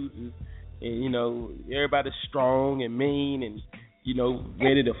dudes and everybody's strong and mean and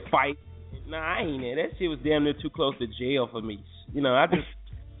ready to fight. Nah, I ain't there. That shit was damn near too close to jail for me. I just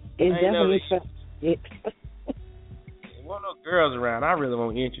it definitely. Want no girls around. I really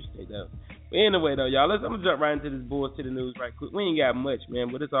won't interested though. But anyway though, y'all, I'm gonna jump right into this Bulls to the news right quick. We ain't got much, man,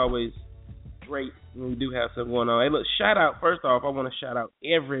 but it's always great when we do have something going on. Hey, look, shout out first off. I want to shout out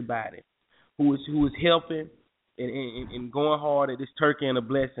everybody who is helping and going hard at this turkey and a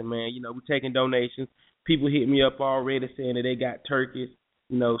blessing, man. We're taking donations. People hit me up already saying that they got turkeys.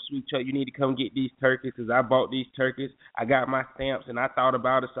 Sweet Chuck, you need to come get these turkeys because I bought these turkeys. I got my stamps and I thought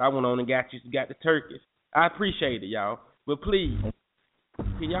about it, so I went on and got the turkeys. I appreciate it, y'all. But please,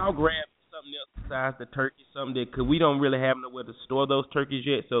 can y'all grab something else besides the turkey, because we don't really have nowhere to store those turkeys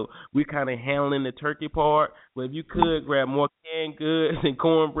yet, so we're kind of handling the turkey part. But if you could grab more canned goods and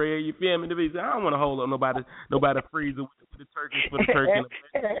cornbread, you feel me? I don't want to hold up nobody freezer with the turkeys for the turkey.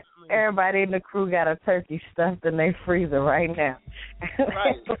 Everybody in the crew got a turkey stuffed in their freezer right now.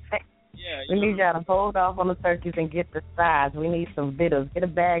 Right. Yeah, we need y'all to hold off on the turkeys and get the size. We need some bitters. Get a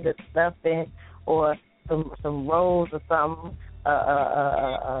bag of stuffing or some rolls or something.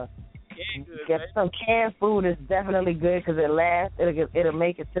 Get some canned food is definitely good because it lasts. It'll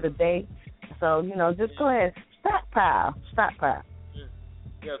make it to the day. So just go ahead, stockpile.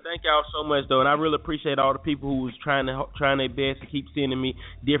 Yeah, thank y'all so much though, and I really appreciate all the people who was trying their best to keep sending me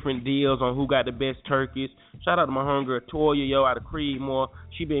different deals on who got the best turkeys. Shout out to my homegirl Toya, out of Creedmoor.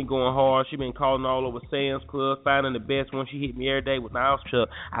 She been going hard. She been calling all over Sam's Club, finding the best one. She hit me every day with an ounce chuck.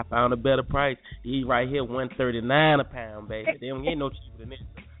 I found a better price. He right here, $139 a pound, baby. They don't get no cheaper than this.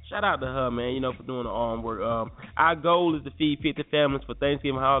 Shout out to her, man, for doing the arm work. Our goal is to feed 50 families for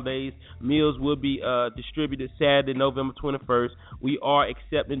Thanksgiving holidays. Meals will be distributed Saturday, November 21st. We are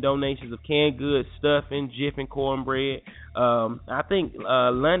accepting donations of canned goods, stuffing, Jif, and cornbread. I think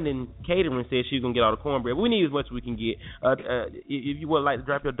London Catering said she's going to get all the cornbread. We need as much as we can get. If you would like to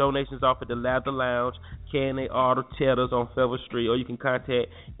drop your donations off at the Lather Lounge, Candy Auto Tedders on Feather Street, or you can contact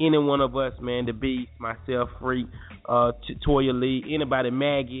any one of us, man, the Beast, myself, Freak, Toya Lee, anybody,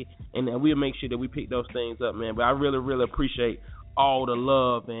 Maggie, and we'll make sure that we pick those things up, man. But I really, really appreciate all the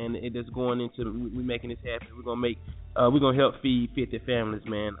love, man. It is going into we making this happen. We're gonna help feed 50 families,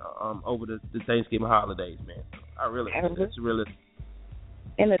 man, over the Thanksgiving holidays, man. It's really.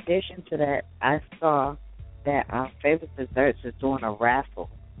 In addition to that, I saw that Favorite Desserts is doing a raffle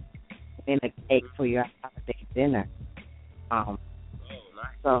in a cake for your holiday dinner.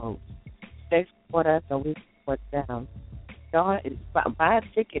 So they support us, and we support them. So buy a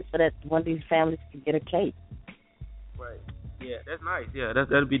ticket so that one of these families can get a cake. Right. Yeah, that's nice. Yeah,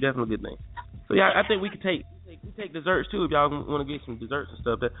 that'll be definitely a good thing. So yeah, I think we could take desserts too if y'all want to get some desserts and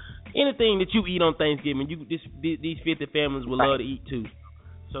stuff. Anything that you eat on Thanksgiving, these 50 families would love to eat too.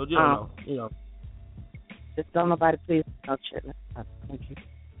 So you know. Just don't nobody please no chitlins. Thank you.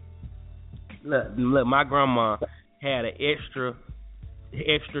 Look, my grandma had an extra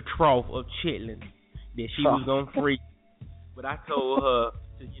trough of chitlins that she was gonna freeze, but I told her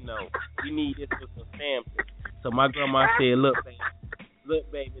we need this for some family. So my grandma said, look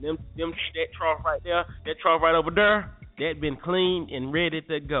baby, them that trough right there, that trough right over there, that been cleaned and ready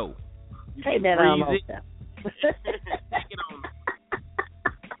to go. You Take can that freeze on it. Take it on.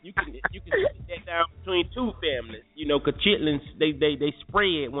 You can split that down between two families, cause chitlins they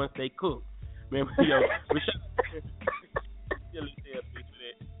spread once they cook. Remember,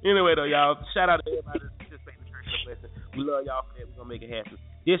 anyway though, y'all, shout out to everybody that's participating in the Church of the Blessing. We love y'all for that. We're gonna make it happen.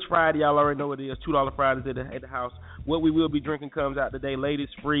 This Friday, y'all already know what it is. $2 Fridays at the house. What we will be drinking comes out today. Ladies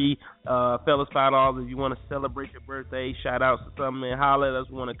free, fellas $5 if you want to celebrate your birthday. Shout outs to something, man. Holler at us.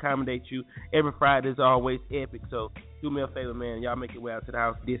 We want to accommodate you. Every Friday is always epic. So do me a favor, man. Y'all make your way out to the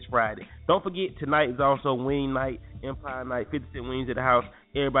house this Friday. Don't forget, tonight is also wing night, Empire night, 50-cent wings at the house.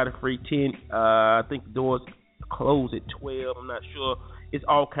 Everybody free. 10. I think the doors close at 12. I'm not sure. It's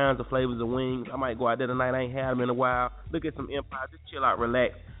all kinds of flavors of wings. I might go out there tonight. I ain't had them in a while. Look at some Empire. Just chill out,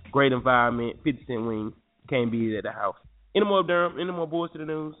 relax. Great environment. 50-cent wings. Can't beat it at the house. Any more, Durham? Any more boys to the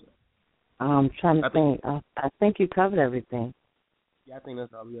news? I'm trying to think. I think you covered everything. Yeah, I think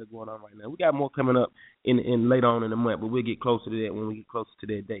that's all we got going on right now. We got more coming up in later on in the month, but we'll get closer to that when we get closer to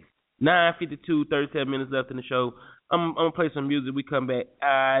that day. 9:52, 37 minutes left in the show. I'm going to play some music. We come back.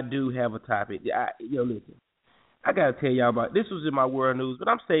 I do have a topic. Listen. I got to tell y'all about this. Was in my world news, but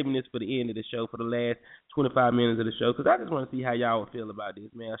I'm saving this for the end of the show, for the last 25 minutes of the show, because I just want to see how y'all would feel about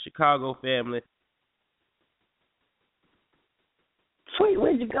this, man. A Chicago family. Sweet,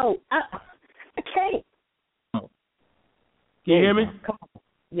 where'd you go? I can't. Can you hear me? Come on.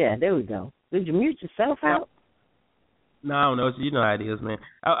 Yeah, there we go. Did you mute yourself out? No, I don't know. You know how it is, man.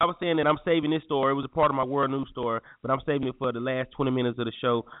 I was saying that I'm saving this story. It was a part of my world news story, but I'm saving it for the last 20 minutes of the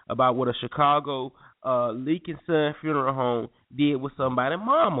show about what a Chicago Leakin Son funeral home did with somebody's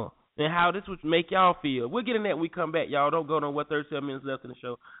mama and how this would make y'all feel. We'll get in that when we come back, y'all. Don't go nowhere. 37 minutes left in the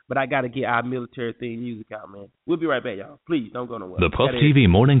show, but I got to get our military theme music out, man. We'll be right back, y'all. Please don't go nowhere. The Puff TV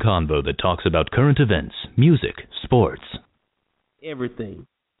Morning Convo that talks about current events, music, sports. Everything.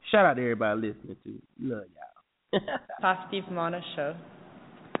 Shout out to everybody listening to. Love y'all. Puff TV Morning Show.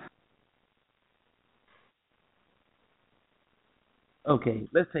 Okay,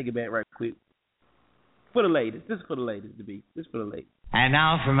 let's take it back right quick. For the ladies. This is for the ladies to be. This is for the ladies. And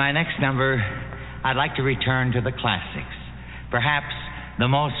now for my next number, I'd like to return to the classics. Perhaps the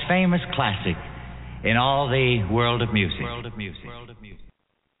most famous classic in all the world of music.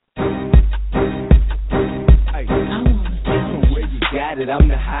 Hey, where you got it? I'm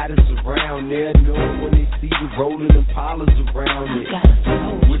the hottest around there. Know when they see you rolling Impalas around it.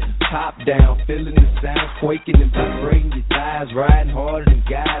 With the top down, feeling the sound, quaking and vibrating your thighs, riding harder than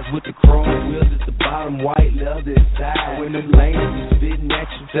guys with the chrome wheels at the bottom, white leather inside. When them lanes be spitting at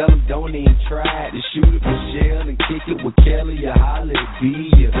you, tell them don't even try to shoot it with Shell and kick it with Kelly or holler at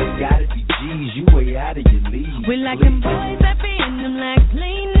B. You gotta be G's, you way out of your league. We like them boys that be in them legs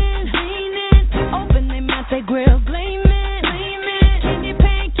leaning, open their mouth, they grill gleaming, candy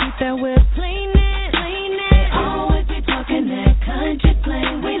paint, keep that whip cleaning. They always be talking that country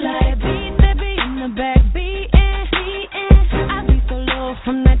slang. We like beats that be in the back beating. I be so low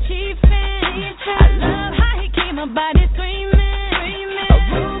from that chiefin'. I love how he keep my body screaming. A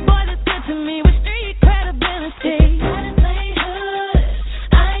rude boy that's good to me with street credibility.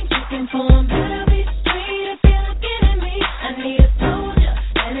 I ain't looking for him, better be street if you're looking at me. I need a soldier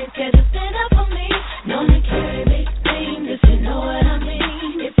that is scared to stand up for me. Known to carry big things if you know what I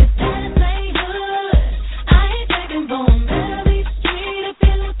mean. If it's status ain't hood, I ain't checking for him, better be street if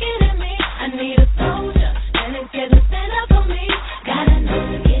you're looking at me. I need a soldier that is scared to stand up for me. Gotta know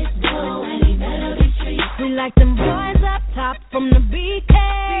to get dough and he better be street. We like them boys up top from the BK.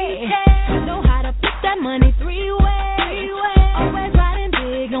 Know how to put that money three-way. Always riding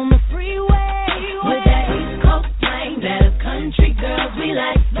big on the freeway. With that East Coast slang, that is country girls. We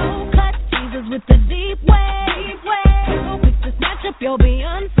like slow cut teasers with the deep wave. So quick to snatch up your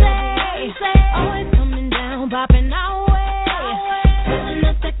Beyonce. Always coming down, popping our way. Telling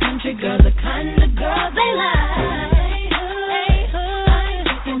us that country girls, the kind of girls they like. I ain't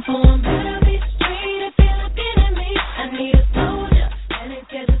looking for them.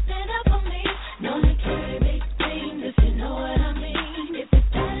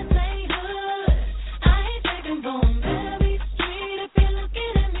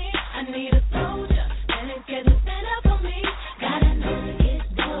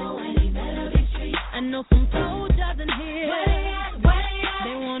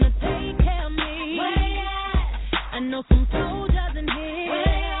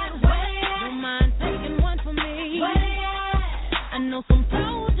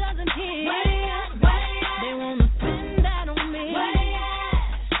 soldiers in here. They wanna spend that on me.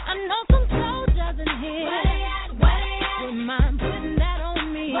 I know some soldiers in here. Wouldn't mind putting that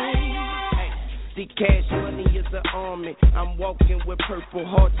on me. See, cash money is an army. I'm walking with purple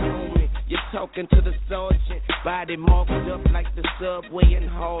hearts on me. You're talking to the sergeant, body marked up like the subway in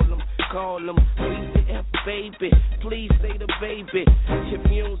Harlem. Call him, please F baby, please say the baby. If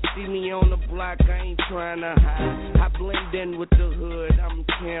you don't see me on the block, I ain't trying to hide. I blend in with the hood, I'm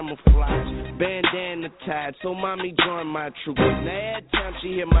camouflage. Bandana tied, so mommy join my troop. Now every time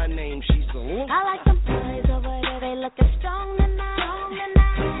she hear my name, she's a I like some boys over there, they looking strong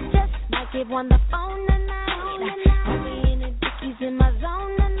tonight. Just might give one the phone tonight. Me and the dickies in my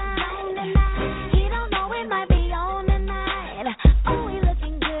zone tonight. He don't know it might be on tonight. Oh, he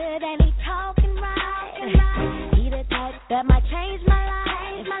looking good and he talking right. He the type that might change my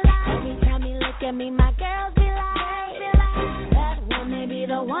life. Every time he look at me, my girls be like, that one may be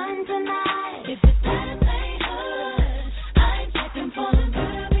the one tonight. If it's that ain't hood, I ain't checking for them.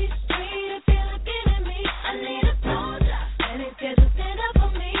 Better be street if you're looking at me. I need a soldier and it's good to stand up for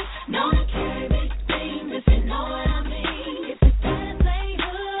me. No one carry big things if you know what I mean. If it's that ain't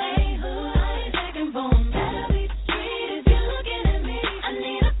hood, I ain't checking for them. Better be street if you're looking at me. I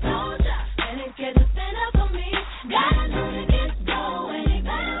need a soldier and it's good to stand up for me. Gotta know to get go and you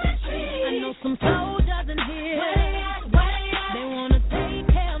better retreat. I know some soldiers in here. They wanna take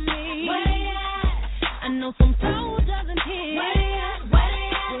care of me. I know some soldiers in here.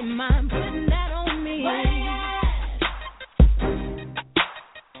 Wouldn't mind putting that on me.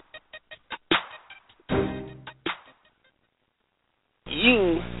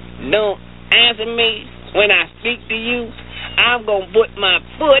 You don't answer me when I speak to you, I'm gonna put my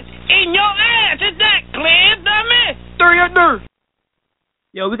foot in your ass. Is that clear, dummy?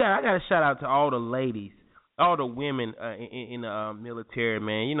 Yo, I got to shout out to all the ladies, all the women in the military,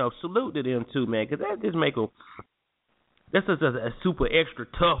 man. You know, salute to them too, man, because that just make that's just a super extra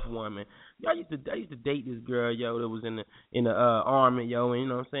tough woman. Yo, I used to date this girl, yo, that was in the army, yo, and you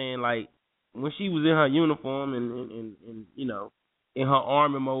know what I'm saying, like when she was in her uniform and you know, in her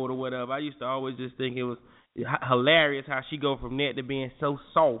army mode or whatever, I used to always just think it was hilarious how she go from that to being so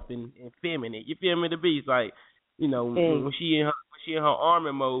soft and feminine. You feel me? The beast, like, you know, when she in her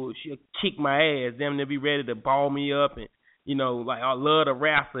army mode, she'll kick my ass, damn near be ready to ball me up, and you know, like I love to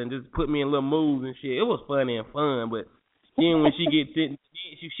wrestle and just put me in little moves and shit. It was funny and fun, but then when she gets in,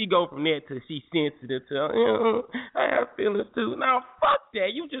 she go from that to she sensitive to, I have feelings too. Now fuck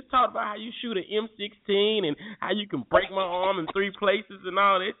that. You just talked about how you shoot an M16 and how you can break my arm in 3 places and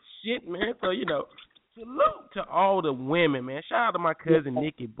all that shit, man. So you know, salute to all the women, man. Shout out to my cousin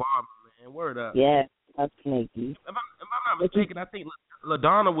Nikki Barber, man. Word up. Yeah, that's Nikki. If I'm not mistaken, I think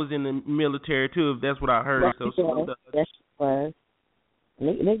LaDonna was in the military too, if that's what I heard. So yes, she was.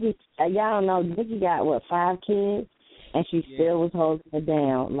 Nikki, y'all don't know, Nikki got, 5 kids? And she still was holding it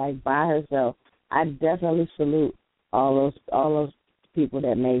down, like, by herself. I definitely salute all those people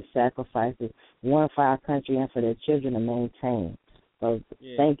that made sacrifices, one for our country and for their children to maintain. So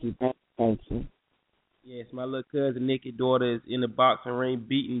thank you. Yes, my little cousin Nikki's daughter is in the boxing ring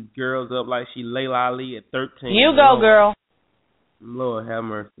beating girls up like she Layla Ali at 13. You go, girl. Lord have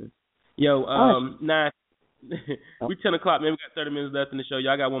mercy. Yo, we 10 o'clock, man. We got 30 minutes left in the show.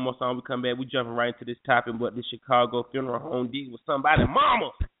 Y'all got one more song. We come back. We jumping right into this topic, but the Chicago funeral home deal with somebody.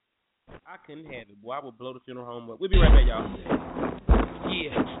 Mama! I couldn't have it, boy. I would blow the funeral home up. We'll be right back, y'all.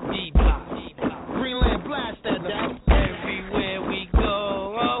 Yeah, D-Block. Greenland blast that down. Everywhere we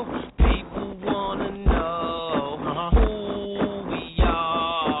go, people wanna know who we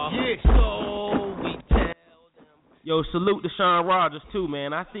are. Yeah. So we tell them. Yo, salute to Sean Rogers, too,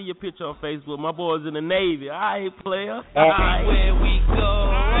 man. I see your picture on Facebook. My boy's in the Navy. All right, player. Everywhere we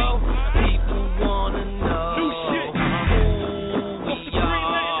go, people wanna know who we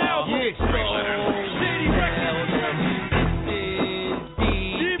are. Yeah. So we tell them this is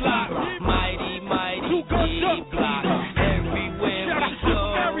D-Block. Mighty D-Block. Everywhere we go,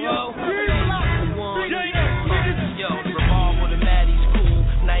 people wanna know. Yo, the revolver, the Maddie's cool.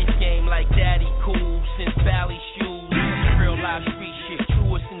 Nice game like daddy cool. Since Valley shoes. Real life street shit.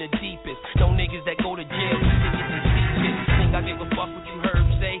 Truest and the deepest. No niggas that go to jail. Tickets and see think I give a fuck what you heard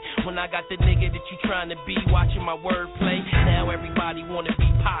say. When I got the nigga that you trying to be, watching my wordplay. Now everybody wanna be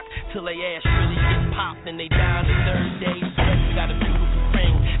Pac till they ass really get popped and they die on the 3rd day. You got a beautiful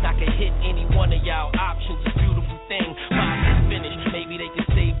ring. I can hit any one of y'all. Options a beautiful thing. Five is finished. Maybe they can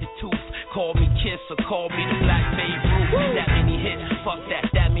save the tooth. Call me Kiss or call me the Black Babe Ruth. That many hits. Fuck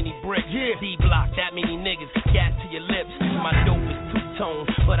that many bricks. Yeah. D-Block. That many niggas. Gas to your lips. My dope is two-tone,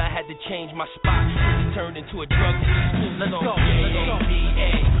 but I had to change my spot. It turned into a drug. Let's go.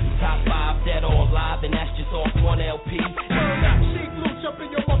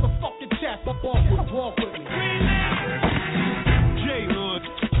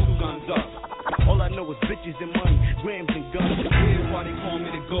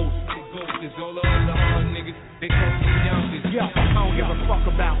 ghost. There's all the other hard niggas, they call them youngsters. Yo, I don't give a fuck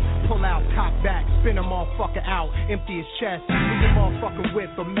about. Pull out, cock back, spin a motherfucker out, empty his chest. Leave a motherfucker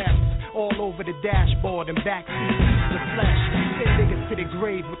with a mess. All over the dashboard and backseat pieces of flesh. Send niggas to the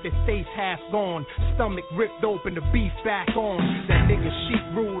grave with their face half gone. Stomach ripped open, the beef back on. That nigga sheep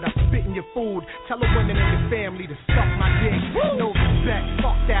rude, I spit in your food. Tell a woman in your family to suck my dick. No respect,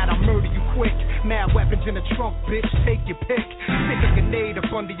 fuck that, I'll murder you quick. Mad weapons in the trunk, bitch, take your pick. Stick a grenade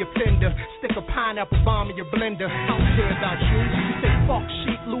up under your fender. Stick a pineapple bomb in your blender. I don't care about you. You say fuck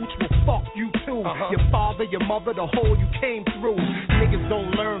sheep looch, well fuck you too. Your father, your mother, the hole you came through. Niggas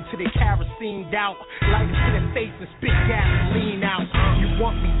don't learn till they kerosened out. Light it to their face and spit gasoline out. You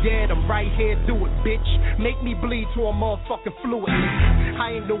want me dead, I'm right here, do it, bitch. Make me bleed to a motherfucking fluid leak.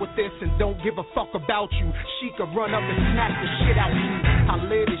 I ain't new with this and don't give a fuck about you. She could run up and smack the shit out you. I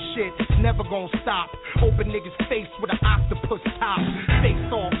live this shit, it's never gonna stop. Open niggas' face with an octopus top. Face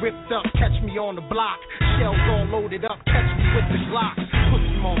all ripped up, catch me on the block. Shells all loaded up, catch me with the Glock.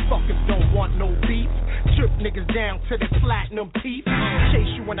 Pussy motherfuckers don't want no beef. Trip niggas down to the platinum teeth.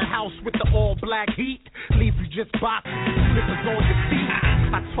 Chase you in the house with the all black heat. Leave you just boxing, slippers on your feet.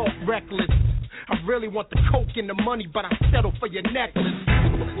 I talk reckless. I really want the coke and the money, but I settle for your necklace.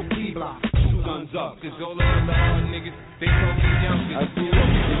 B-block, 2 guns up. There's all the other hard niggas, they call them youngsters. I grew up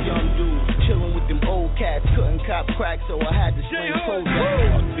with a young dude, chillin' with them old cats. Couldn't cop crack, so I had to swing cold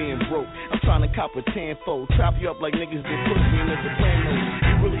back. Fuck being broke, I'm trying to cop a tenfold. Trap you up like niggas that push me in the soprano.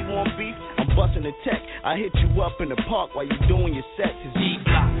 You really want beef? I'm busting the tech. I hit you up in the park while you doing your sets. It's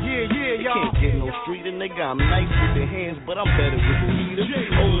D-block. Yeah, y'all. Can't get no street, a nigga. I'm nice with the hands, but I'm better with the heater.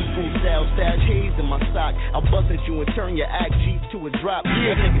 Old school style, stash haze in my sock. I'll bust at you and turn your act Jeep to a drop.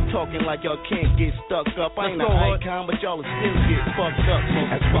 That niggas talking like y'all can't get stuck up. I ain't an icon, but y'all will still get fucked up.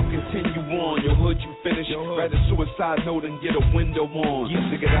 As we continue on, your hood you finish. Rather suicide note than get a window on.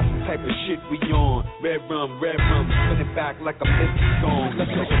 Nigga, that's the type of shit we on. Red rum, spin it back like a misty song.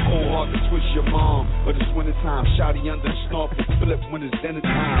 Let's make a cold hard to twist your mom. But it's wintertime, shotty under the snarf, flip when it's dinner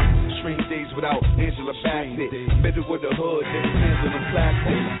time. Strange days without Angela Bassett. Middle with the hood, niggas handling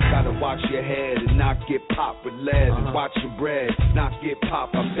plastic. Gotta watch your head and not get popped with lead. And watch your bread, not get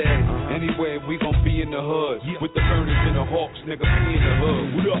popped, I beg. Anyway, we gon' be in the hood. With the burners and the hawks, nigga, be in the hood.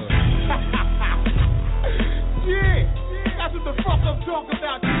 What up? Yeah, that's what the fuck I'm talking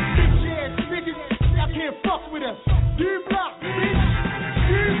about. You bitch ass niggas, y'all can't fuck with us. D-block, bitch.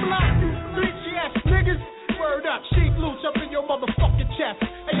 D-block, you bitch ass niggas. Word up, sheep loose up in your motherfucking chest.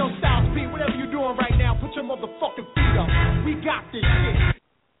 Hey, yo, Styles P, whatever you doing right now, put your motherfucking feet up. We got this shit.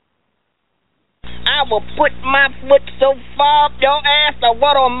 I will put my foot so far up your ass the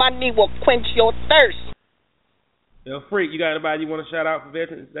water on my knee will quench your thirst. Yo, Freak, you got anybody you want to shout out for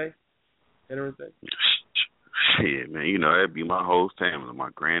Veterans Day? Veterans Day? Shit, man, you know, that'd be my whole family. My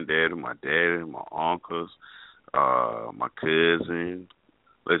granddad, my dad, my uncles, my cousin.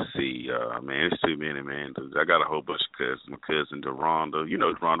 Let's see, man, it's too many, man. I got a whole bunch of cousins. My cousin, Deronda. You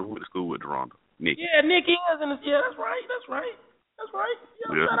know Deronda. We went to school with Deronda. Nikki. Yeah, Nikki is in this. Yeah, that's right.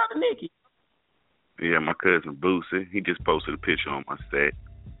 Yeah, shout out to Nikki. Yeah, my cousin Boosie. He just posted a picture on my stat.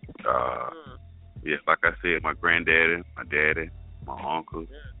 Yeah, like I said, my granddaddy, my daddy, my uncle.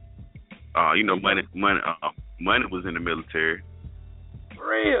 You know, money was in the military. For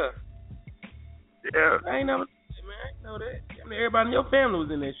real? Yeah. I ain't know that. I mean, everybody in your family was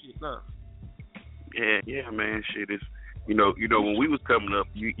in that shit, huh? Yeah, man. Shit is, you know, when we was coming up,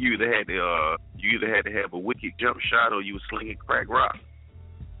 you either had to have a wicked jump shot or you was slinging crack rock.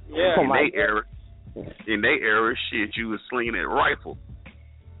 Yeah. In their era, shit, you was slinging that rifle.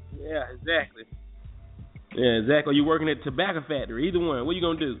 Yeah, exactly. Or you working at a tobacco factory. Either one. What you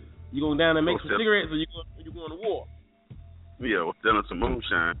gonna do? You going down and make some cigarettes, or you going to war? Yeah, or selling some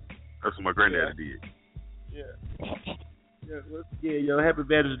moonshine. That's what my granddad did. Yeah, yo, happy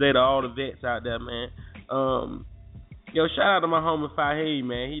Veterans Day to all the vets out there, man. Yo, shout out to my homie Fahey,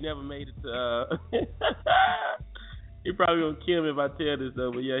 man. He never made it to. He probably gonna kill me if I tell this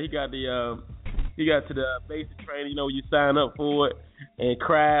though, but yeah, he got to the basic training. You know, you sign up for it and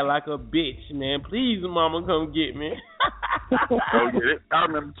cry like a bitch, man. Please, mama, come get me. Oh yeah, I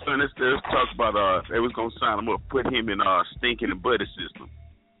remember seeing this talk about they was gonna sign him up, put him in stinking and buddy system.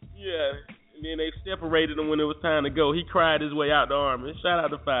 Yeah. And then they separated him when it was time to go. He cried his way out the Army. Shout out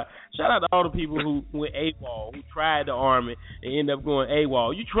to Five. Shout out to all the people who went AWOL, who tried the Army and ended up going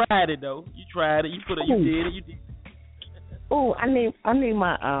AWOL. You tried it though. You tried it. You did it. Oh, I need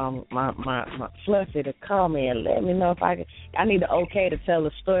my my Fluffy to call me and let me know if I need the okay to tell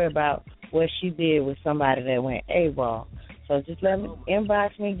a story about what she did with somebody that went AWOL. So just let me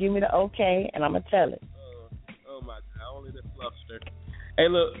inbox me, give me the okay, and I'm gonna tell it. Oh my God, only the Fluffster. Hey,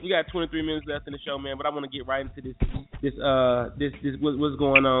 look, we got 23 minutes left in the show, man. But I want to get right into this what's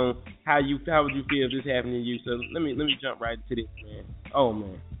going on. How would you feel if this happened to you? So let me jump right into this, man. Oh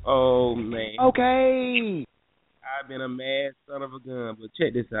man. Okay. I've been a mad son of a gun, but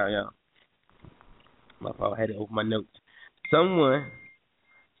check this out, y'all. My fault. I had to open my notes. Someone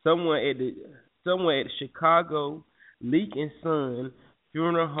at the Chicago Leak and Son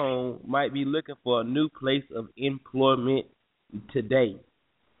Funeral Home might be looking for a new place of employment today,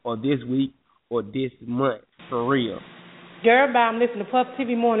 or this week, or this month, for real. Girl, bye. I'm listening to Puff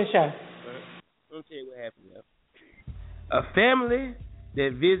TV Morning Show. Let me tell you what happened, y'all. A family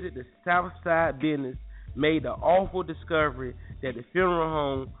that visited the Southside business made the awful discovery that the funeral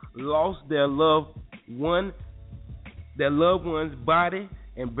home lost their loved one's body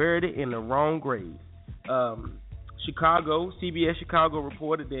and buried it in the wrong grave. CBS Chicago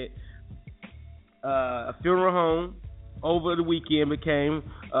reported that a funeral home over the weekend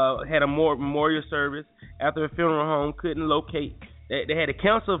had a memorial service after a funeral home couldn't locate. They had to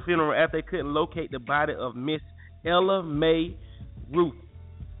cancel a funeral after they couldn't locate the body of Miss Ella Mae Ruth.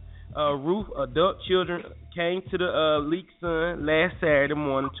 Ruth, adult children came to the Leak Sun last Saturday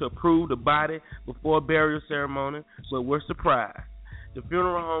morning to approve the body before a burial ceremony, but were surprised. The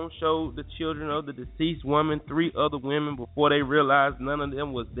funeral home showed the children of the deceased woman 3 other women before they realized none of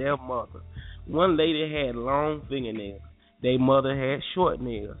them was their mother. One lady had long fingernails. Their mother had short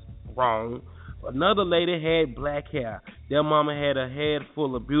nails. Wrong. Another lady had black hair. Their mama had a head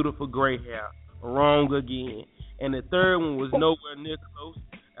full of beautiful gray hair. Wrong again. And the third one was nowhere near close.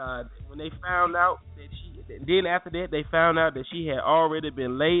 When they found out after that, they found out that she had already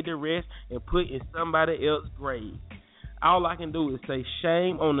been laid to rest and put in somebody else's grave. All I can do is say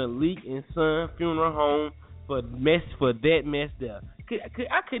shame on the Leak and Son Funeral Home for that mess there.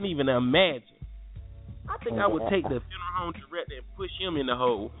 I couldn't even imagine. I think I would take the funeral home director and push him in the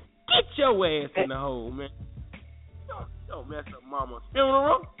hole. Get your ass in the hole, man. Don't mess up mama's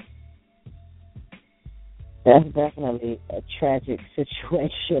funeral. That's definitely a tragic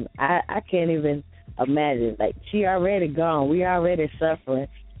situation. I can't even imagine. Like, she already gone. We already suffering.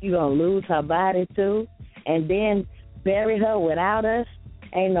 You gonna lose her body too, and then bury her without us?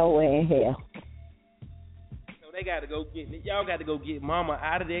 Ain't no way in hell. So y'all got to go get mama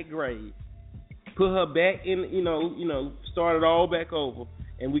out of that grave, put her back in, start it all back over,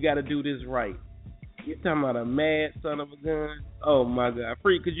 and we got to do this right. You're talking about a mad son of a gun? Oh my God,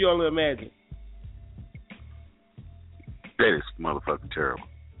 freak! Could you only imagine? That is motherfucking terrible.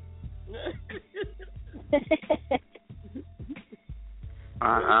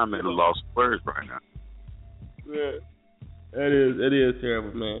 I'm at a loss of words right now. Yeah, it is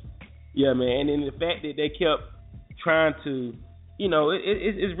terrible, man. Yeah, man, and then the fact that they kept trying to,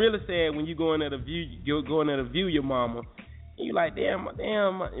 it's really sad when you go in there to view your mama, and you like, damn,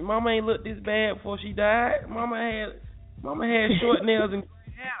 mama ain't looked this bad before she died. Mama had short nails and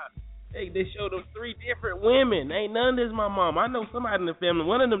gray hair. They showed them 3 different women. Ain't none of this my mom. I know somebody in the family.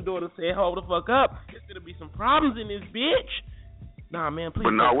 One of them daughters said, "Hold the fuck up. There's gonna be some problems in this bitch." Nah, man, please.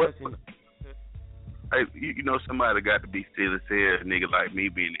 But no, what? Hey, somebody got to be silly, a nigga like me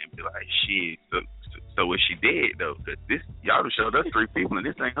being there and be like, shit. So was she dead though? Cause y'all done showed us 3 people and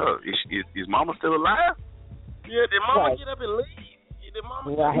this ain't her. Is mama still alive? Yeah, did mama get up and leave? Did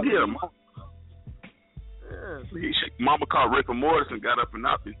mama? Yeah. Mama called Rick and Mortis and got up and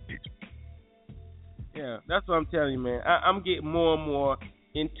out this bitch. Yeah, that's what I'm telling you, man. I'm getting more and more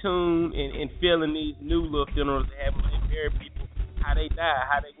in tune and feeling these new little funerals that happen when they bury people, how they died,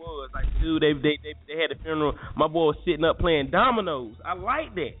 how they was. Like, dude, they had a funeral. My boy was sitting up playing dominoes. I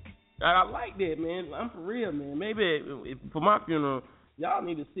like that. I like that, man. I'm for real, man. Maybe if for my funeral, y'all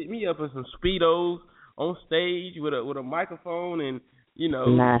need to sit me up in some Speedos on stage with a microphone and,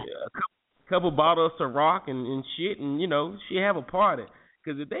 a couple bottles of Ciroc and shit, and, she have a party.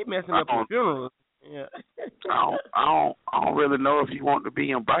 Because if they messing up your funeral, yeah. I don't really know if you want to be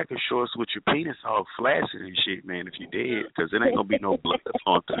in biker shorts with your penis all flaccid and shit, man, if you did, because it ain't going to be no blood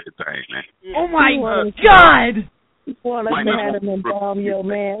flowing through that thing, man. Oh, my God! You want us to have them embalm your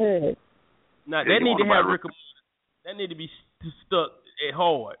manhood. Nah, they need to have Rick. That need to be stuck at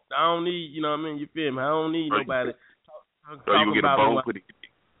hard. I don't need, you feel me? I don't need nobody talking get about a bone put it.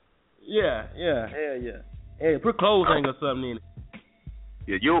 Yeah. Hey, put clothes hang or something in it.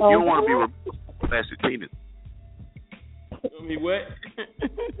 Yeah, you don't want to be flaccid penis. I mean, what?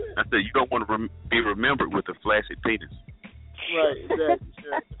 I said you don't want to be remembered with a flaccid penis. Right, exactly.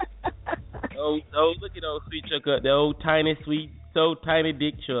 Sure. Look at old sweet Chuck up, the old tiny sweet, so tiny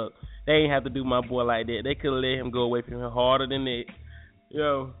dick Chuck. They ain't have to do my boy like that. They could have let him go away from him harder than that. 10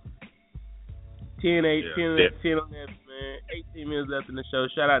 on that, man. 18 minutes left in the show.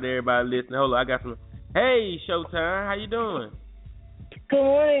 Shout out to everybody listening. Hold on, I got some. Hey, Showtime, how you doing? Good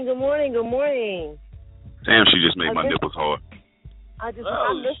morning, good morning, good morning. Damn, she just made my nipples hard. I miss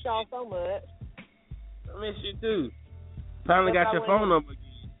y'all so much. I miss you too. Finally got your phone number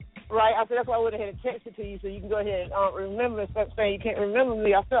again. Right, I said that's why I would have had to text it to you so you can go ahead and remember. Instead of saying you can't remember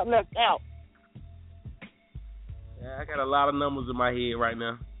me, I felt left out. Yeah, I got a lot of numbers in my head right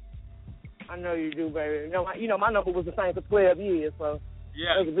now. I know you do, baby. You know my number was the same for 12 years, so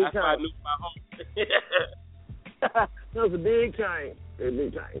yeah, that was a big that's change. why I knew my home. That was a big change.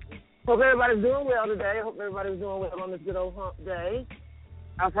 Big change. Hope everybody's doing well today. Hope everybody's doing well on this good old hump day.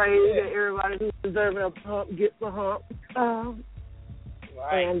 I pray that everybody who's deserving of a hump gets a hump.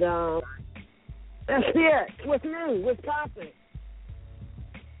 Right. And that's it. What's new? What's popping?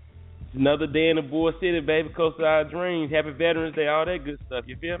 Another day in the Bull City, baby. Close to our dreams. Happy Veterans Day, all that good stuff.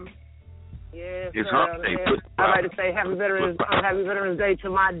 You feel me? Yes, it's hump day. I'd like to say Happy Veterans Day to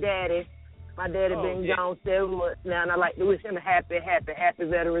my daddy. My daddy been gone 7 months now, and I'd like to wish him a happy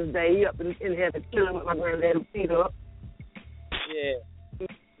Veterans Day. He up in heaven chilling with my granddad's feet up. Yeah.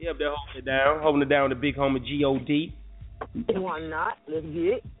 He up there holding it down with the big homie G.O.D. Why not? Let's get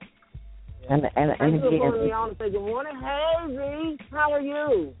it. And Thank you for putting me on and say good morning. Hey, Z, how are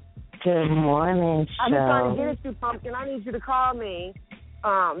you? Good morning, I've been trying to get at you, Pumpkin. I need you to call me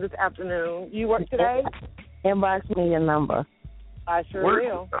this afternoon. You work today? Inbox me your number. I sure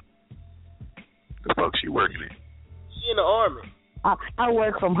will. The fuck she working in? She in the Army. I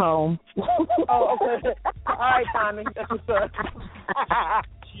work from home. Oh, okay. All right, Tommy. That's what's up.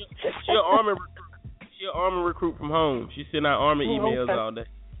 She an Army recruit. She an Army recruit from home. She send out Army emails all day.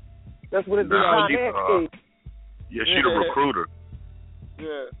 That's what it is. Yeah, she the recruiter.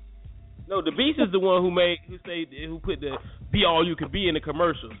 Yeah. No, the Beast is the one who put the "be all you can be" in the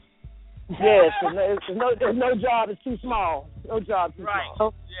commercials. Yes, there's no job is too small. No job too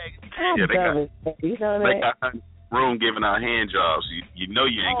small. Yeah, they got room giving out hand jobs. You know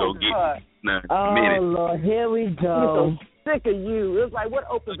you ain't gonna get nothing. Oh Lord, here we go. I'm so sick of you. It's like what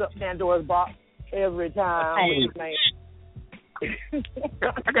opens up Pandora's box every time.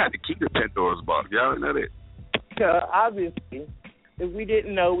 I got the key to Pandora's box. Y'all know that? Obviously. If we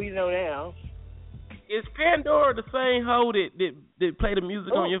didn't know, we know now. Is Pandora the same hoe that play the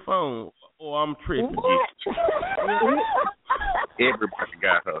music on your phone? Or I'm tripping? Everybody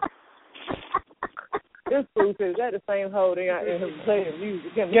got her. This fool says that the same hoe they got in her playing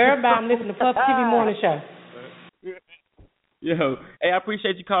music. Girl, I'm listening to Puff TV Morning Show. Yo, hey, I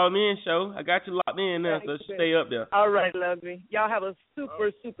appreciate you calling in, show. I got you locked in now, so stay up there. All right, lovely. Y'all have a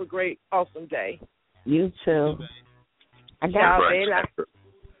super, super great, awesome day. You too. I got you.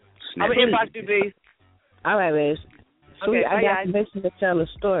 I'm going to inbox you, Beast. All right, babe. Sweet, I got permission to tell a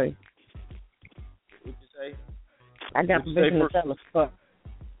story. What'd you say? I got permission to tell a story.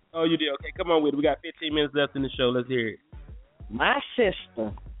 Oh, you did? Okay, come on with it. We got 15 minutes left in the show. Let's hear it. My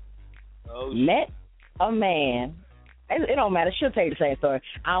sister met a man. It don't matter. She'll tell you the same story.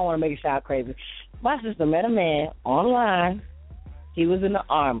 I don't want to make it sound crazy. My sister met a man online. He was in the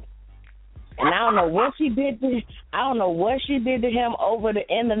Army. And I don't know what she did to him over the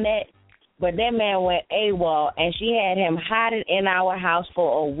internet, but that man went AWOL, and she had him hiding in our house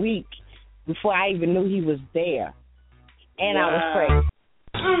for a week before I even knew he was there. And I was pregnant.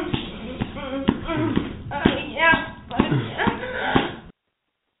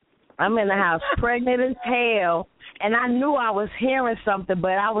 I'm in the house pregnant as hell, and I knew I was hearing something,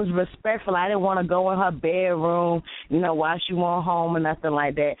 but I was respectful. I didn't want to go in her bedroom, while she went home or nothing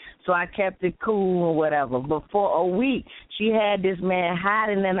like that. So I kept it cool or whatever. But for a week, she had this man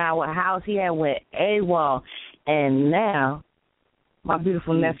hiding in our house. He had went AWOL, and now my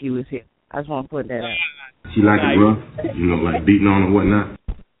beautiful nephew is here. I just want to put that out. She like it rough, like beating on or whatnot.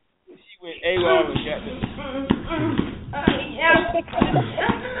 She went AWOL and got this.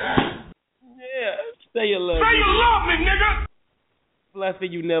 Yeah, say you love me. Say you love me, nigga. Fluffy,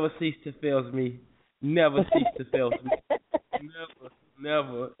 you never cease to fail me. Never cease to fail me.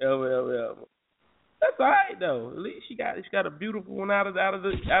 Never, ever. That's all right though. At least she got a beautiful one out of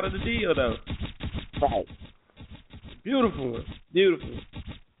the deal though. Right. Beautiful one.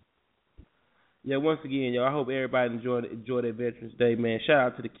 Yeah, once again, y'all, I hope everybody enjoy their Veterans Day, man. Shout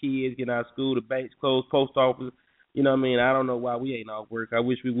out to the kids getting out of school, the banks closed, post office. You know what I mean? I don't know why we ain't off work. I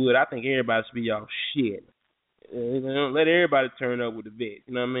wish we would. I think everybody should be off shit. Let everybody turn up with the vets.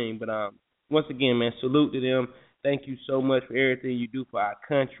 You know what I mean? But once again, man, salute to them. Thank you so much for everything you do for our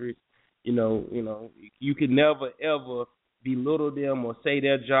country. You can never ever belittle them or say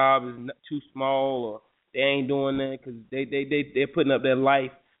their job is too small or they ain't doing that because they're putting up their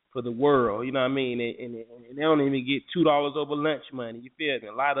life for the world. You know what I mean? And they don't even get $2 over lunch money. You feel me?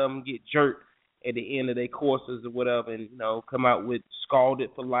 A lot of them get jerked at the end of their courses or whatever, and come out with scalded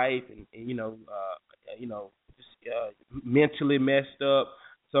for life, and just mentally messed up.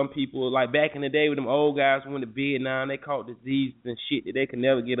 Some people, like back in the day with them old guys who went to Vietnam, they caught diseases and shit that they can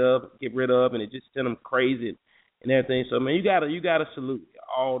never get rid of, and it just sent them crazy and everything. So man, you gotta salute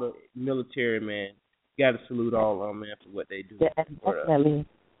all the military, man. You gotta salute all of them, man, for what they do. Yeah,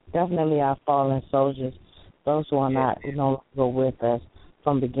 definitely our fallen soldiers, those who are not no longer with us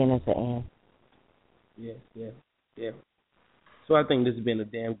from beginning to end. Yeah. So I think this has been a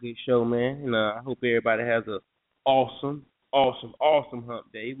damn good show, man, and I hope everybody has a awesome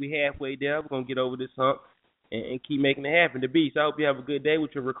hump day. We halfway there. We're gonna get over this hump and keep making it happen. The Beast, I hope you have a good day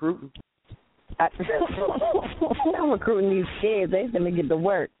with your recruiting. I'm recruiting these kids. They're gonna get to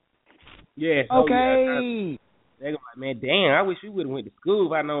work. Yes. Okay. They're like, man, damn, I wish we would have went to school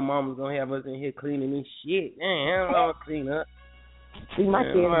if I know Mom was gonna have us in here cleaning this shit. Damn, I don't know how to clean up. See, my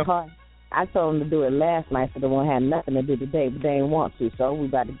kids hard. I told them to do it last night, so they won't have nothing to do today, but they didn't want to, so we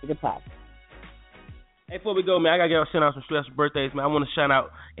about to get it popping. Hey, before we go, man, I got to send out some special birthdays, man. I want to shout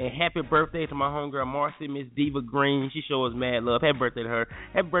out and happy birthday to my homegirl, Marcy, Miss Diva Green. She shows us mad love. Happy birthday to her.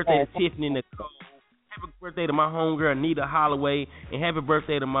 Happy birthday to Tiffany Nicole. Happy birthday to my homegirl, Anita Holloway. And happy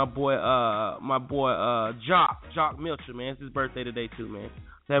birthday to my boy, Jock Milcher, man. It's his birthday today, too, man.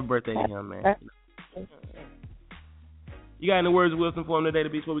 So happy birthday to him, man. You got any words of wisdom for him today,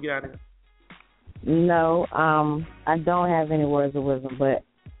 before we get out of here? No, I don't have any words of wisdom, but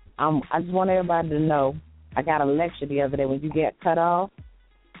I just want everybody to know, I got a lecture the other day when you get cut off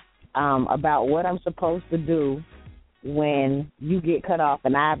about what I'm supposed to do when you get cut off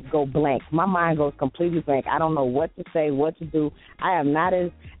and I go blank. My mind goes completely blank. I don't know what to say, what to do. I am not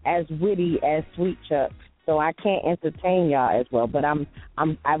as witty as Sweet Chuck, so I can't entertain y'all as well. But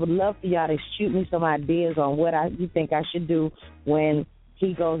I would love for y'all to shoot me some ideas on what you think I should do when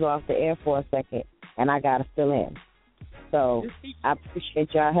he goes off the air for a second and I got to fill in. So I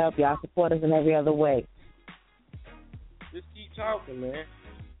appreciate y'all help. Y'all support us in every other way. Just keep talking, man.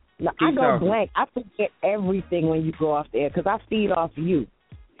 No, I go blank. I forget everything when you go off the air because I feed off you,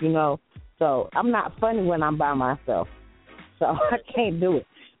 So I'm not funny when I'm by myself. So I can't do it.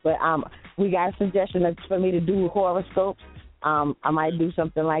 But we got a suggestion for me to do horoscopes. I might do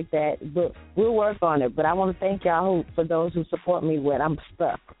something like that. But we'll work on it. But I want to thank y'all for those who support me when I'm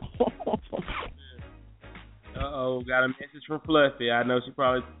stuck. Got a message from Fluffy. I know she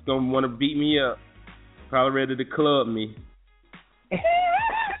probably going to want to beat me up. Probably ready to club me.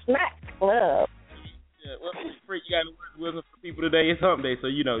 Not club. Yeah, well, Freak, you got any words of wisdom for people today? It's hump day, so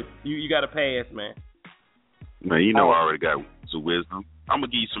you got to pass, man. Man, I already got words of wisdom. I'm going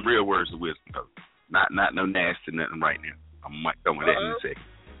to give you some real words of wisdom, though. Not no nasty nothing right now. I might come with that in a second.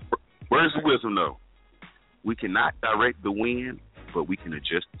 Words of wisdom, though. We cannot direct the wind, but we can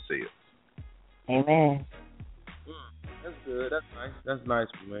adjust the sails. Amen. That's good. That's nice,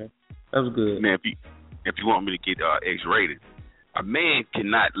 man. That was good. Now, if you want me to get X-rated, a man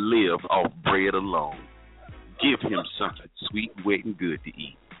cannot live off bread alone. Give him something sweet, wet, and good to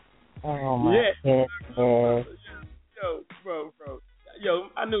eat. Oh, my goodness. Yo, bro. Yo,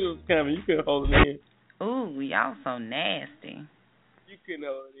 I knew it was coming. You couldn't hold it in. Ooh, y'all so nasty. You couldn't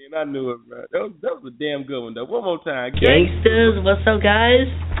hold it in. I knew it, bro. That was a damn good one, though. One more time. Gangsters, what's up, guys?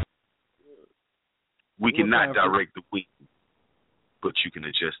 We cannot direct the wind, but you can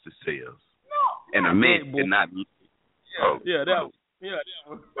adjust the sails. No. And a man cannot. That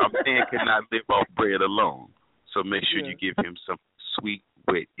one. A man cannot live off bread alone. So make sure you give him something sweet,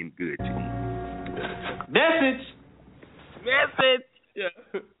 wet, and good to eat. Message. Yeah.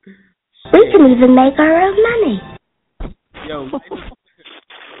 We can even make our own money. Yo,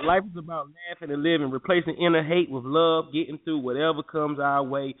 life is about laughing and living, replacing inner hate with love, getting through whatever comes our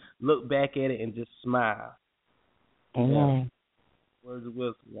way, look back at it and just smile. Amen. Yeah. Words of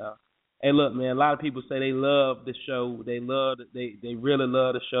wisdom, y'all. Hey, look, man, a lot of people say they love the show. They really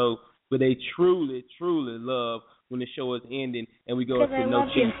love the show, but they truly, truly love when the show is ending and we go into no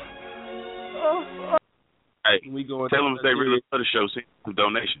cheat. Hey, tell them if they really love the show, send some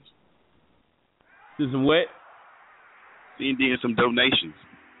donations. Do some what? Send in some donations.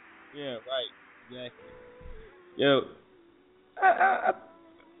 Yeah, right. Exactly. Yo,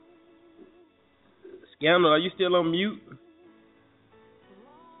 Scandal, are you still on mute?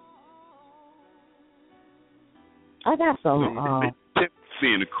 I got some.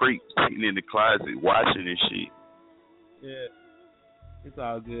 In the creek, sitting in the closet, watching and shit. Yeah, it's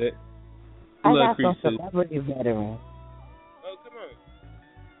all good. I got some celebrity veterans. Oh, come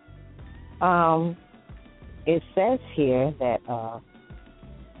on. It says here that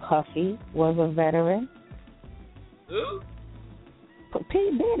Puffy was a veteran. Who?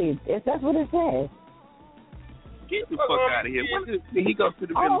 P. Diddy. That's what it says. Get the fuck out of here. When did he go to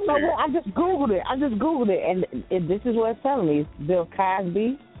the I don't know. military? I just Googled it. And this is what it's telling me. Bill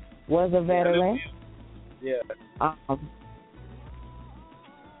Cosby was a veteran. Yeah.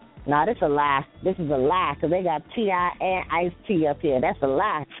 Nah, this a lie. This is a lie because they got T.I. and Ice-T up here. That's a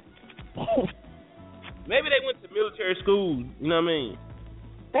lie. Maybe they went to military school. You know what I mean?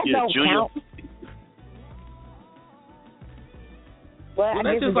 That don't count. Well,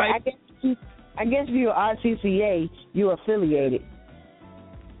 I guess if you're RTCA, you're affiliated.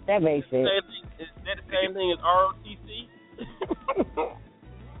 That makes sense. Is that the same thing as ROTC?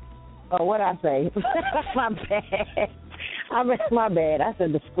 Oh, what'd I say? My bad. My bad. I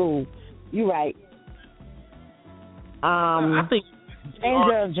said the school. You right. I think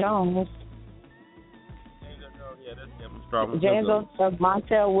James Earl Jones. Yeah, that's definitely strong. James Earl Jones,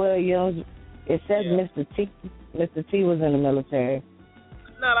 Montel Williams. It says Mr. T. Mr. T was in the military.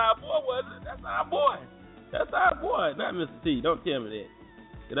 Not our boy, was it? That's our boy. That's our boy, not Mr. T. Don't tell me that.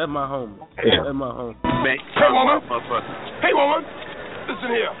 Yeah, that's my homie. Yeah. That's my homie. Hey, woman.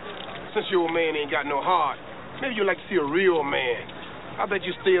 Listen here. Since your man ain't got no heart, maybe you'd like to see a real man. I bet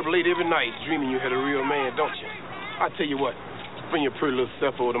you stay up late every night dreaming you had a real man, don't you? I tell you what, bring your pretty little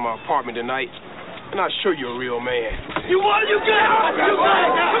self over to my apartment tonight, and I'll show you a real man. You want? You get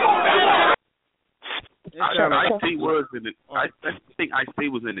out! I think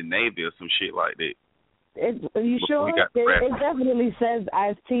Ice-T was in the Navy or some shit like that. Are you sure? It definitely says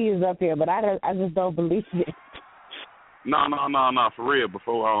Ice-T is up here, but I just don't believe it. No, for real.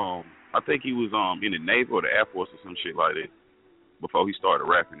 Before I think he was in the Navy or the Air Force or some shit like that. Before he started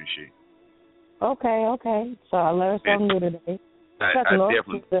rapping and shit. Okay. So I learned something new today. Chuck Norris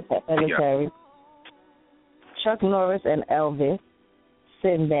was in the military. Chuck Norris and Elvis,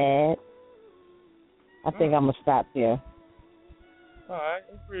 Sinbad. I think I'm gonna stop there. All right,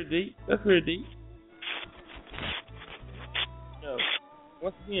 that's pretty deep. Yo,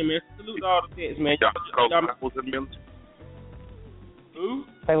 once again, man, salute all the vets, man. Y'all was in the military. Who?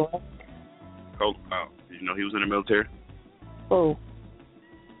 Say what? Colin Powell. Did you know he was in the military? Who?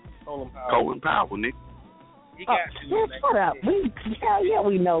 Colin Powell, nigga. He got shut up.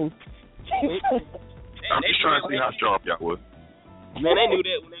 We know. I'm just trying to see how sharp y'all was. Man, they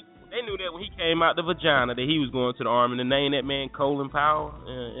knew that when he came out the vagina that he was going to the army. To name that man Colin Powell,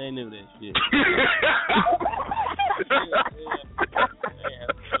 they knew that shit.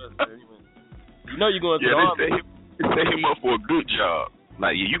 You know you're going to the army. They set him up for a good job.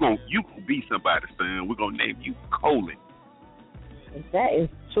 Like, you gonna be somebody, son. We're gonna name you Colin. That is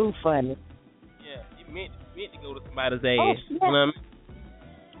too funny. Yeah, he meant to go to somebody's ass. You know what I mean?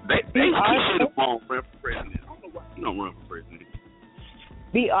 They should have run for president. I don't know why he don't run for president.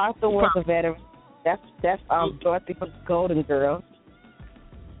 B. Arthur was a veteran. That's Dorothy from Golden Girls.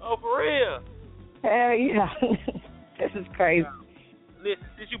 Oh, for real? Hell yeah. This is crazy. Listen,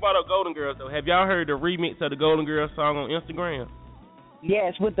 since you brought up Golden Girls, though, have y'all heard the remix of the Golden Girls song on Instagram?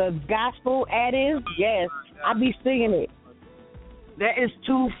 Yes, with the gospel add-ins. Yes, I be singing it. That is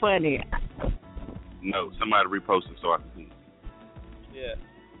too funny. No, somebody repost it so I can see it. Yeah.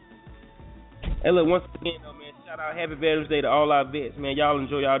 Hey, look, once again, though, man, shout out Happy Veterans Day to all our vets, man. Y'all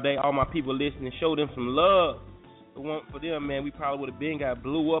enjoy y'all day. All my people listening, show them some love. If it weren't for them, man, we probably would have got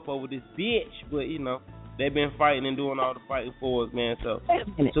blew up over this bitch. But, you know, they've been fighting and doing all the fighting for us, man. So, wait a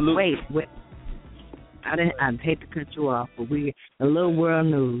minute. salute. Wait. I'd hate to cut you off, but we a little world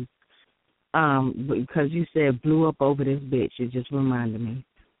news. Because you said blew up over this bitch, it just reminded me.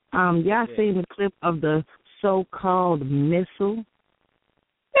 Y'all seen the clip of the so-called missile?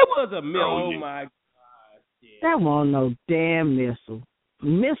 It was a missile. Oh my God. Yeah. That wasn't no damn missile.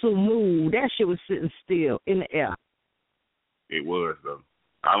 Missile moved. That shit was sitting still in the air. It was, though.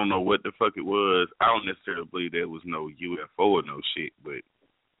 I don't know what the fuck it was. I don't necessarily believe there was no UFO or no shit, but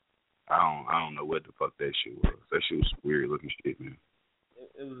I don't know what the fuck that shit was. That shit was weird looking shit, man.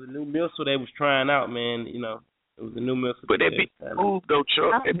 It was a new missile they was trying out, man. You know, it was a new missile. But that bitch moved, though,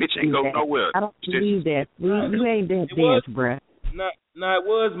 Chuck. That bitch ain't go nowhere. I don't believe that. You ain't that dense, bruh. No, it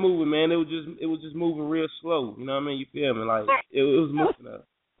was moving, man. It was just moving real slow. You know what I mean? You feel me? Like it was moving up.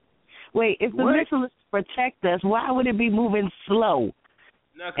 Wait, if the missile is to protect us, why would it be moving slow?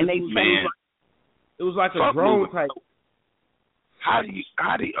 And they it was like a drone type. How do you?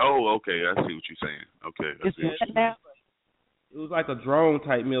 Oh, okay. I see what you're saying. Okay. I see what you're saying. It was like a drone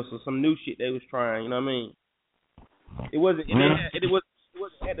type missile, some new shit they was trying. You know what I mean? It wasn't. It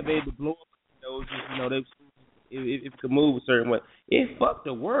wasn't activated to blow up. It was just, you know, if it could move a certain way. It fucked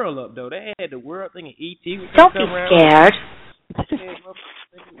the world up though. They had the world thinking ET was Don't be scared.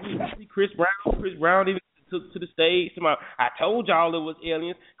 Chris Brown even took to the stage. I told y'all it was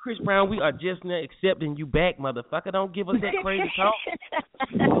aliens. Chris Brown, we are just now accepting you back, motherfucker. Don't give us that crazy talk.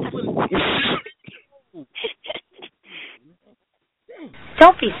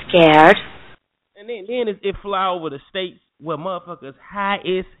 Don't be scared. And then it fly over the states where motherfuckers high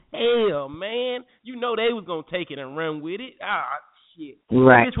as hell, man. You know they was gonna take it and run with it. Ah, shit.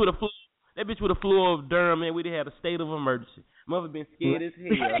 Right. That bitch would have flew over Durham, man. We'd have had a state of emergency. Mother been scared as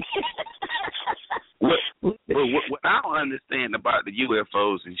hell. What I don't understand about the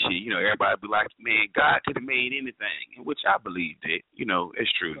UFOs and shit, everybody be like, man, God could have made anything, which I believe that,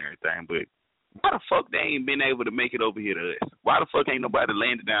 it's true and everything, but why the fuck they ain't been able to make it over here to us? Why the fuck ain't nobody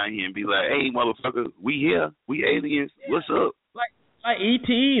landed down here and be like, hey, motherfucker, we here, we aliens, what's up? Like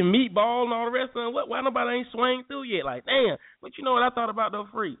E.T. and Meatball and all the rest of them, why nobody ain't swang through yet? Like, damn. But you know what I thought about, though,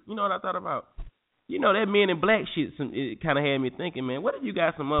 Freak? You know what I thought about? That Men in Black shit, it kind of had me thinking, man, what if you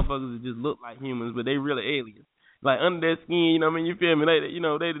got some motherfuckers that just look like humans, but they really aliens? Like, under their skin, you feel me? They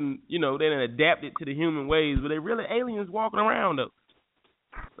didn't adapt it to the human ways, but they really aliens walking around, though.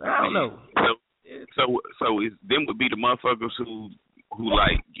 I don't know. So them would be the motherfuckers who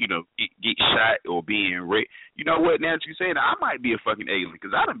get shot or being raped. You know what? Now that you say that, I might be a fucking alien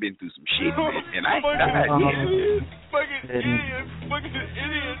because I done been through some shit, man, and I ain't died yet. Fucking idiots.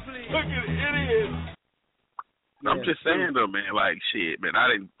 I'm just saying though, man. Like shit, man. I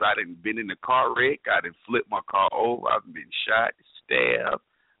didn't been in a car wreck. I didn't flip my car over. I've been shot, stabbed,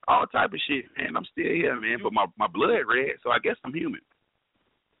 all type of shit, man. I'm still here, man. But my blood red, so I guess I'm human.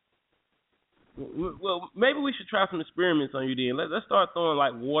 Well, maybe we should try some experiments on you then. Let's start throwing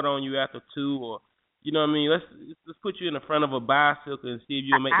like water on you after 2, or you know what I mean. Let's put you in the front of a bicycle and see if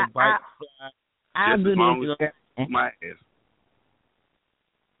you'll make the bike fly. I'll do the experiment. My ass.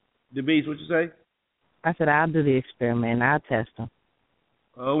 The Beast, what you say? I said I'll do the experiment and I'll test them.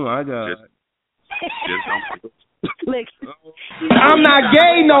 Oh my God. I'm not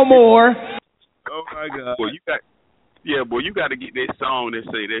gay no more. Oh my God. Well, you got to get that song that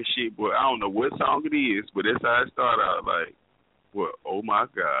say that shit, boy. I don't know what song it is, but that's how it started out. Like, well, oh my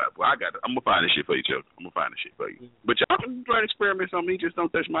God. Well, I'm gonna find this shit for you, Chuck. I'm gonna find this shit for you. But y'all can try experiments on me. Just don't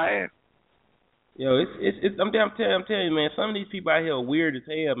touch my ass. Yo, I'm telling you, man. Some of these people out here are weird as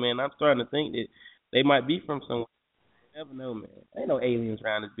hell, man. I'm starting to think that they might be from somewhere. You never know, man. Ain't no aliens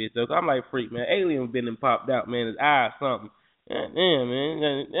around this bitch, though. I'm like, freak, man. Aliens been and popped out, man. His eye or something. Damn,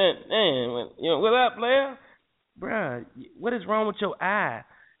 man. Damn. What up, player? Bruh, what is wrong with your eye?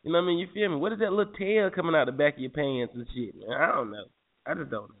 You know what I mean? You feel me? What is that little tail coming out the back of your pants and shit, man? I don't know. I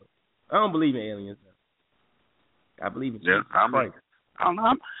just don't know. I don't believe in aliens, though. I believe in Jesus Christ. I don't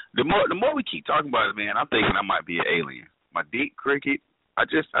know. The more we keep talking about it, man, I'm thinking I might be an alien. My dick cricket, I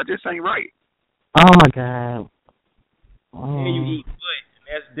just ain't right. Oh my God. And you eat butt, and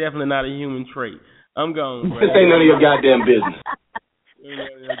that's definitely not a human trait. I'm gone, bro. This ain't none of your goddamn business.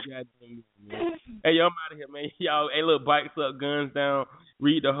 Hey, yo, I'm out of here, man. Y'all, hey, look, bikes up, guns down.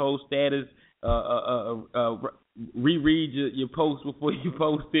 Read the whole status. Reread your post before you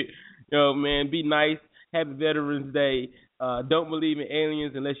post it. Yo, man, be nice. Happy Veterans Day. Don't believe in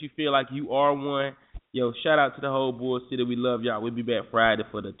aliens unless you feel like you are one. Yo, shout out to the whole Bull City. We love y'all. We'll be back Friday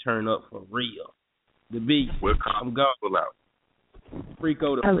for the turn up for real. The beat. I'm gone. Pull out.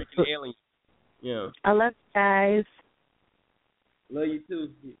 Freako the freaking alien. Yeah. I love you guys. Love you too.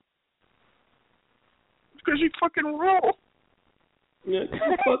 Because you fucking roll. Yeah,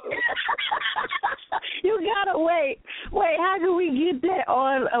 you gotta wait. How can we get that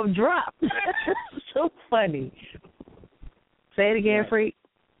on a drop? So funny. Say it again, freak.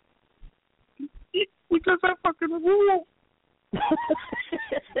 Because I fucking rule.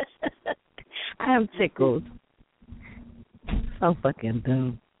 I am tickled. So fucking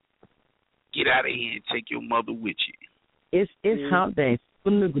dumb. Get out of here and take your mother with you. It's hump day.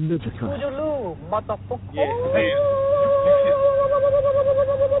 Scootaloo, motherfucker.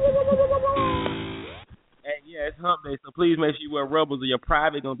 Yeah, it's hump day, so please make sure you wear rubbers or you're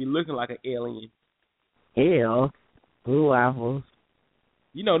probably going to be looking like an alien. Ew. Blue waffles.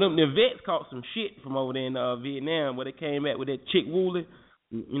 You know, the vets caught some shit from over there in Vietnam where they came back with that chick wooly.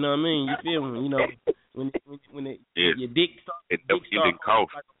 You know what I mean? You feel me? You know, when your dick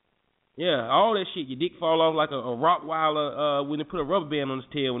starts. Yeah, all that shit. Your dick fall off like a Rottweiler when they put a rubber band on his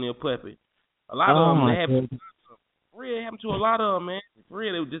tail when they're a puppy. A lot of them, happened to a lot of them, man. For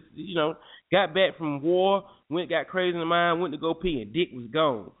real, they just, got back from war, got crazy in the mind, went to go pee, and dick was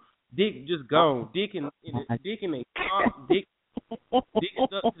gone. Dick just gone. Dick in their box, dick stuck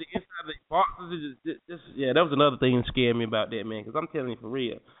to the inside of their boxes. That was another thing that scared me about that, man, because I'm telling you for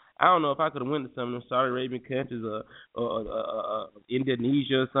real. I don't know if I could have went to some of them Saudi Arabian countries or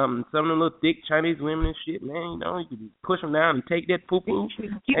Indonesia or something. Some of them little thick Chinese women and shit, man. You know, you can push them down and take that poo poo.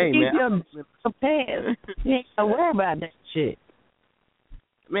 Hey man, your pants. You ain't gotta worry about that shit.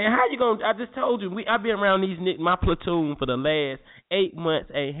 Man, how you gonna? I just told you, I've been around these niggas, my platoon, for the last 8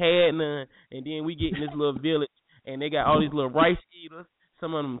 months, ain't had none, and then we get in this little village, and they got all these little rice eaters,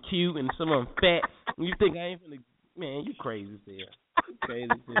 some of them cute and some of them fat. And you think I ain't finna? Man, you crazy as hell. You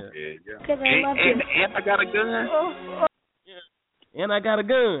crazy as hell. And I got a gun. Yeah. And I got a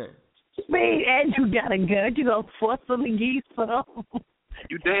gun. Man, and you got a gun. You gonna force some geese for them?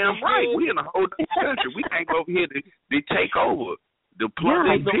 You damn right. We in a whole different country. We can't go over here to take over. The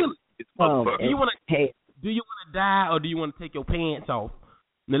plumber village. Do you want to die or do you want to take your pants off?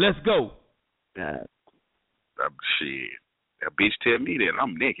 Now let's go. Shit. That bitch tell me that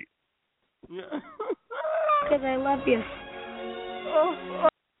I'm naked. Because I love you.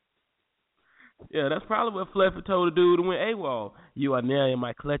 Yeah, that's probably what Fluffy told the dude who went AWOL. You are now in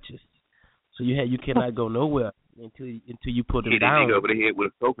my clutches, so you cannot go nowhere until you put him down. Hit over the head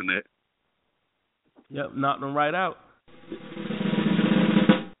with a coconut. Yep, knocked him right out.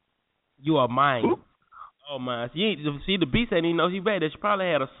 You are mine. Ooh. Oh my! See, the beast ain't even know she bad. She probably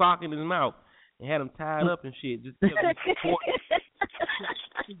had a sock in his mouth and had him tied up and shit. Just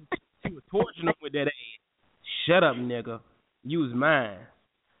she was torturing him with that ass. Shut up, nigga. You was mine.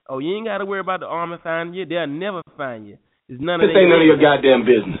 Oh, you ain't got to worry about the army finding you. They'll never find you. This ain't none of your goddamn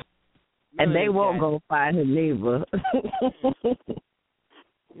business. And they won't go find him neither.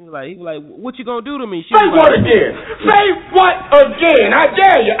 He was like, what you gonna do to me? Say what again? Say what again? I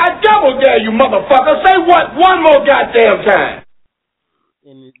dare you. I double dare you, motherfucker. Say what one more goddamn time.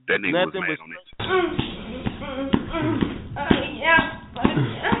 And that nigga was mad on it.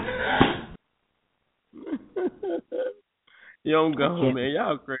 You don't go, man.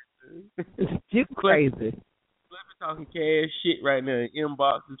 Y'all crazy. You crazy. Fluffy talking cash shit right now.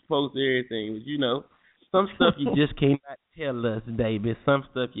 Inboxes, posts, everything. But you know, some stuff you just cannot tell us, baby. Some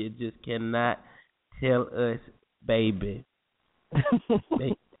stuff you just cannot tell us, baby.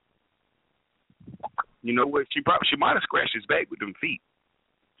 You know what? She might have scratched his back with them feet.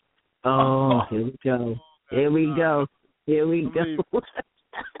 Oh, here we go. Here we go. Here we go.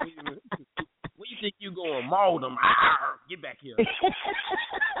 Where you think you going, maul them? Get back here.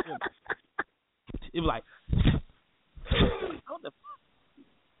 It was like, what the fuck?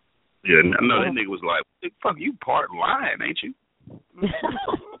 Yeah, no, that nigga was like, fuck, you part lion, ain't you?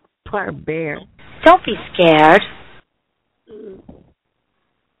 Part bear. Don't be scared.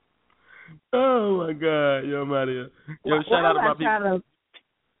 Oh, my God. Yo, I'm out of here. Yo, shout out to my people.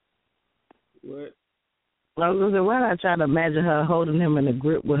 What? I was going to say, why did I try to imagine her holding him in a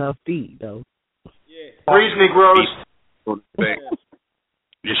grip with her feet, though? Yeah. Freeze, Negroes. Yeah,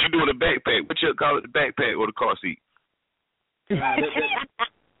 she doing a backpack. What you call it, the backpack or the car seat?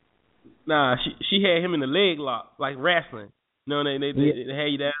 Nah, she had him in the leg lock, like wrestling. You know, they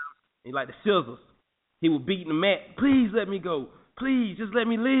had you down, and like the scissors. He was beating the mat. Please let me go. Please, just let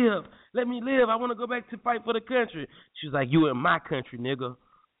me live. Let me live. I want to go back to fight for the country. She was like, you in my country, nigga.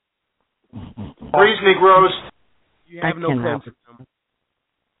 Freeze, Negroes. You have no country.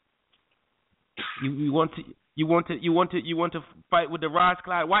 You want to fight with the Ross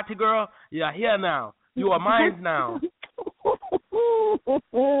Clyde Watty girl? Yeah, here now. You are mine now. What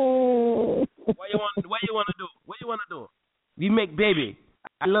you want to do? What you want to do? We make baby.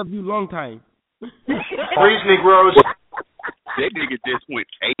 I love you long time. Freeze, Negroes. That nigga just went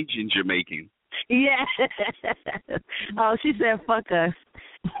Asian Jamaican. Yeah. Oh, she said fuck us.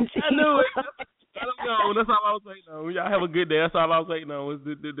 I knew it. I don't know. That's all I was waiting on. Y'all have a good day. That's all I was waiting on was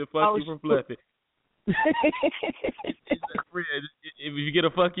the fuck you from Fluffy. If you get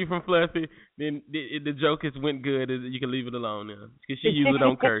a fuck you from Fluffy, then the joke went good. You can leave it alone now. Because she usually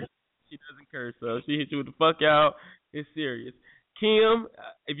don't curse. She doesn't curse, so she hit you with the fuck out. It's serious. Kim,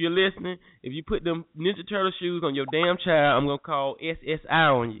 if you're listening, if you put them Ninja Turtle shoes on your damn child, I'm going to call SSI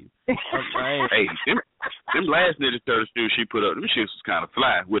on you. Hey, them last Ninja Turtle shoes she put up, them shoes was kind of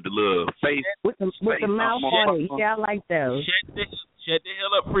fly with the little face. With the mouth on it. Yeah, I like those. Shut the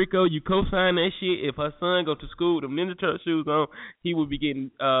hell up, Frico. You co-sign that shit. If her son go to school with them Ninja Turtle shoes on, she would be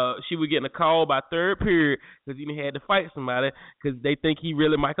getting a call by third period because he had to fight somebody because they think he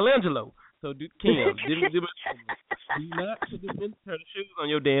really Michelangelo. So, Kim, do not put the Ninja Turtle shoes on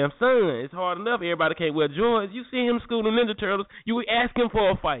your damn son. It's hard enough. Everybody can't wear Jordans. You see him school the Ninja Turtles, you would ask him for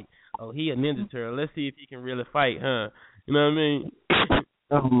a fight. Oh, he a Ninja Turtle. Let's see if he can really fight, huh? You know what I mean?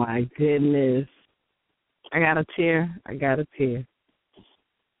 Oh, my goodness. I got a tear. You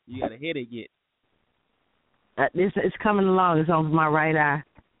got a headache yet? It's coming along. It's on my right eye.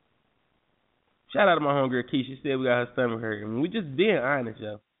 Shout out to my homegirl Keisha. She said we got her stomach hurting. We just being honest,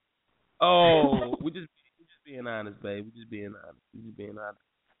 yo. Oh, we just being honest, babe. We just being honest.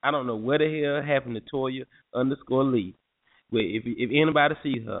 I don't know what the hell happened to Toya_Lee. Wait, if anybody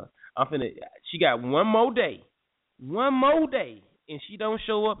see her, she got one more day, and she don't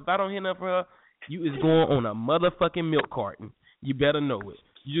show up. If I don't hear nothing from her, you is going on a motherfucking milk carton. You better know it.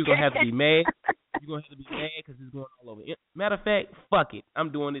 You're just gonna have to be mad. You're gonna have to be mad because it's going all over. Matter of fact, fuck it.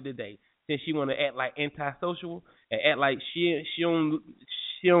 I'm doing it today. Since she wanna act like antisocial and act like she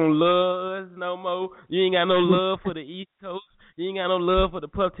don't love us no more. You ain't got no love for the East Coast. You ain't got no love for the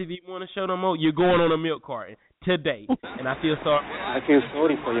Puff TV morning show no more. You're going on a milk carton today, and I feel sorry. I feel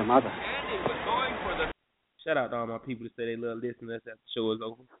sorry for your mother. Shout out to all my people that say they love listening to us after the show is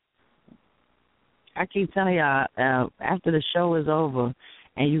over. I keep telling y'all, after the show is over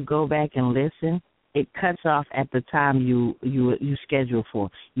and you go back and listen, it cuts off at the time you schedule for.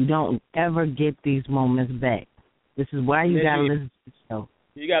 You don't ever get these moments back. This is why you gotta listen to the show.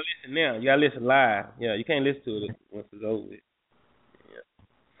 You gotta listen now. You gotta listen live. Yeah, you can't listen to it once it's over with.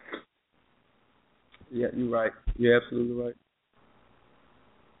 Yeah, you're right. You're absolutely right.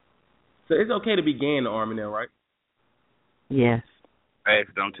 So it's okay to be gay in the Army now, right? Yes. Hey,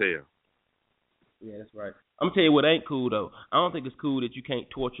 don't tell. Yeah, that's right. I'm gonna tell you what ain't cool though. I don't think it's cool that you can't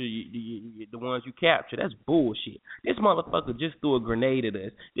torture the ones you capture. That's bullshit. This motherfucker just threw a grenade at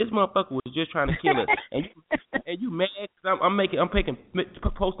us. This motherfucker was just trying to kill us, and you mad? Cause I'm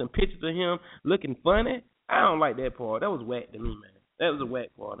posting pictures of him looking funny. I don't like that part. That was whack to me, man. That was a whack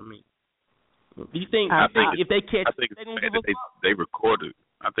part to me. Do you think? I think if they catch, they recorded.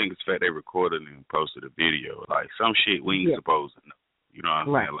 I think it's fact they recorded and posted a video. Like some shit we ain't supposed to know. You know what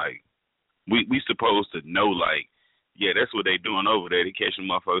I'm saying? Like. We supposed to know, like, yeah, that's what they doing over there. They catching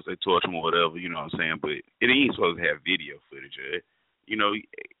motherfuckers, they torture them or whatever, you know what I'm saying? But it ain't supposed to have video footage of it. You know,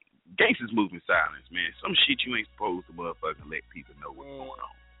 gangsters move in silence, man. Some shit you ain't supposed to motherfucking let people know what's going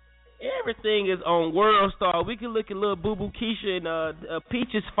on. Everything is on World Star. We can look at little Boo Boo Keisha and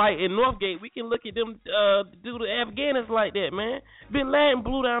Peaches fight in Northgate. We can look at them do the Afghans like that, man. Bin Laden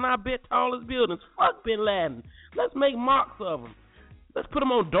blew down our tallest buildings. Fuck Bin Laden. Let's make mocks of them. Let's put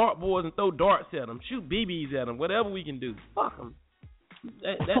them on dartboards and throw darts at them, shoot BBs at them, whatever we can do. Fuck them.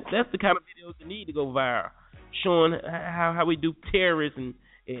 That's the kind of videos that need to go viral, showing how we do terrorists in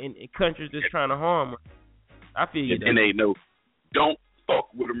countries that's trying to harm us. I feel you. And they know, don't fuck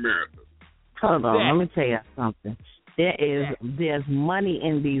with America. Hold on, let me tell you something. There's money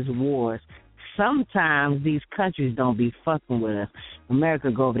in these wars. Sometimes these countries don't be fucking with us.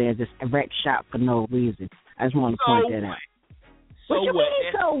 America go over there and just wreck shop for no reason. I just want to point that out. So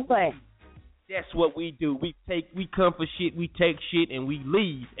what? That's what we do. We come for shit, we take shit, and we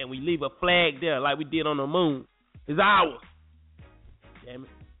leave a flag there like we did on the moon. It's ours. Damn it.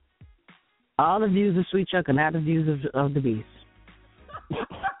 All the views of Sweet Chuck are not the views of the beast.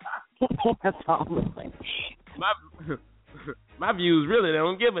 That's all I'm saying. My views really, they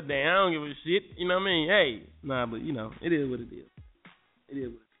don't give a damn. I don't give a shit. You know what I mean? Hey, nah, but you know, it is what it is. It is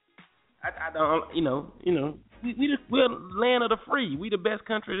what it is. I don't, you know. We're land of the free. We the best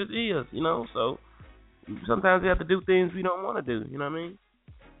country that is, you know. So sometimes we have to do things we don't want to do. You know what I mean?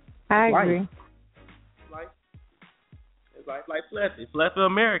 I agree. It's like Fluffy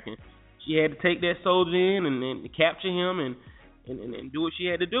American. She had to take that soldier in and capture him and do what she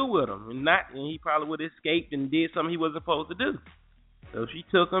had to do with him, and he probably would have escaped and did something he wasn't supposed to do. So she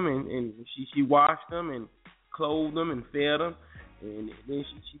took him and she washed him and clothed him and fed him, and then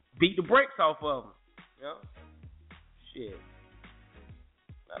she beat the brakes off of him. You know? Shit.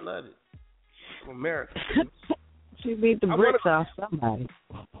 I love it. From America. She beat the bricks off somebody.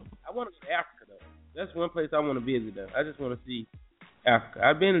 I want to go to Africa, though. That's one place I want to visit, though. I just want to see Africa.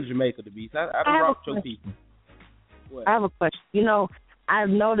 I've been to Jamaica, the beach. I don't rock your people. What? I have a question. You know, I've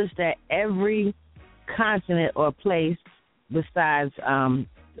noticed that every continent or place besides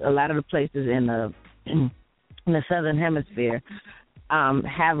a lot of the places in the southern hemisphere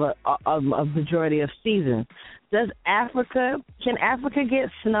have a majority of seasons. Can Africa get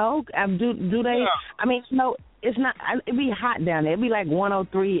snow? Do they? I mean, snow. It's not. It'd be hot down there. It'd be like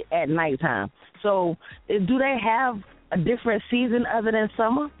 103 at nighttime. So, do they have a different season other than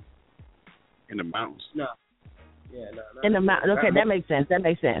summer? In the mountains. No. Yeah, no. In the mountains. Okay, that makes sense. That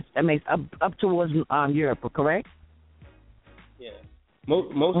makes up towards Europe, correct? Yeah.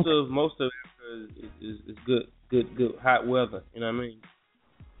 Most of Africa is good hot weather. You know what I mean?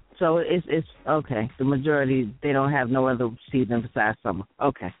 So it's okay. The majority, they don't have no other season besides summer.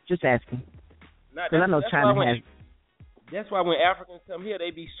 Okay, just asking. Because I know China has. That's why when Africans come here,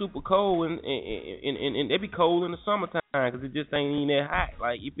 they be super cold and they be cold in the summertime because it just ain't even that hot.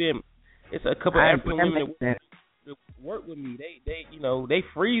 Like you feel me? It's a couple of African women that work with me. They you know, they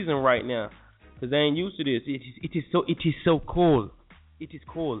freezing right now because they ain't used to this. It is so cold. It is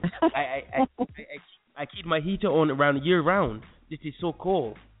cold. I keep my heater on around the year round. This is so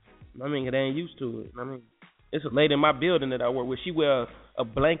cold. I mean, they ain't used to it. I mean, it's a lady in my building that I work with. She wear a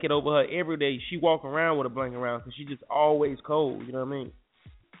blanket over her every day. She walk around with a blanket around because she just always cold. You know what I mean?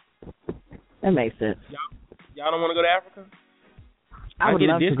 That makes sense. Y'all don't want to go to Africa? I would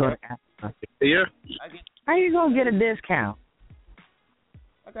love to go to Africa. Yeah. How you gonna get a discount?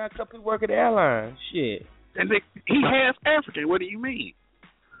 I got a couple people work at the airline. Shit. And he half African. What do you mean?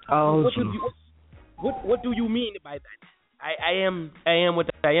 Oh, what do you mean by that? I am what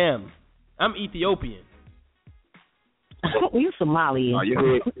I am. I'm Ethiopian. You Somalian. Oh, your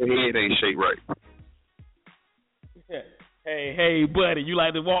head ain't shaped right. Hey, buddy, you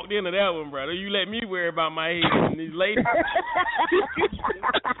like to walk into that one, brother. You let me worry about my head and these ladies.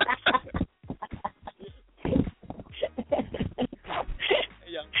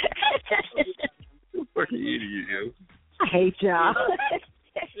 You fucking idiot, yo. I hate y'all.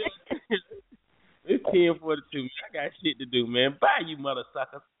 It's 10:42. I got shit to do, man. Bye, you mother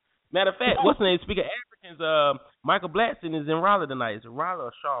suckers. Matter of fact, what's the name? Speaking of Africans, Michael Blackson is in Raleigh tonight. Is it Raleigh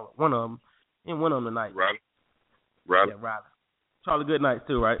or Charlotte? One of them. In one of them tonight. Raleigh. Yeah, Raleigh. Charlotte good nights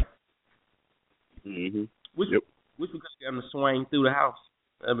too, right? Mm-hmm. Wish we could get him to swing through the house.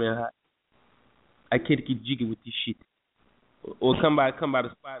 I mean, I can't keep jiggy with this shit. Or come by the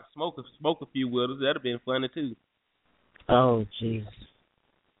spot, smoke a few with us. That'd have been funny too. Oh, jeez.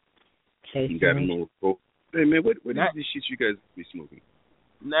 You got him on. Hey man, what is this shit you guys be smoking?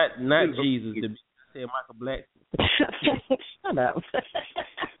 Not Jesus. I said Michael Blackson. Shut up.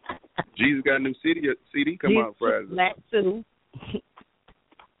 Jesus got a new CD come out Friday. Black too.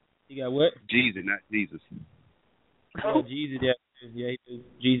 You got what? Jesus, not Jesus. Oh, Jesus, yeah,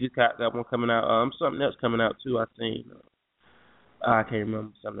 Jesus got one coming out. Something else coming out too. I seen. I can't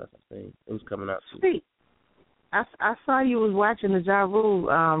remember something else I seen. It was coming out too. See, I saw you was watching the Ja Rule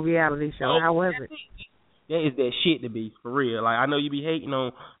reality show. How was it? That is that shit to be for real. Like I know you be hating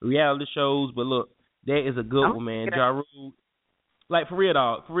on reality shows, but look, that is a good one, man. Ja Rule, like for real,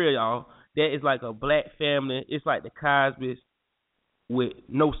 y'all. That is like a black family. It's like the Cosby's with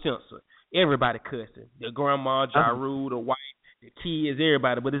no censor. Everybody cussing. The grandma, Ja Rule, the wife, the kids,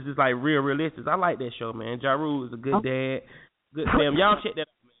 everybody. But it's just like real realistic. I like that show, man. Ja Rule is a good dad, good family. Y'all check that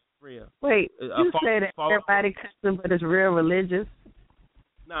out, man. For real. Wait, you say that everybody cussing, but it's real religious?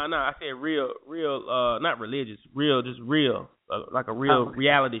 No, I said real, not religious, just real, like a real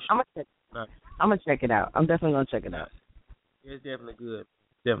reality show. I'm gonna check it out. I'm definitely gonna check it out. It's definitely good.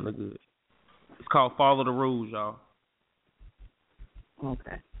 It's called Follow the Rules, y'all.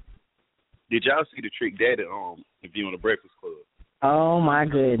 Okay. Did y'all see the Trick Daddy interview on the Breakfast Club? Oh my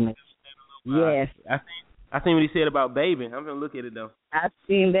goodness. Yes. I seen what he said about Baby. I'm gonna look at it though. I've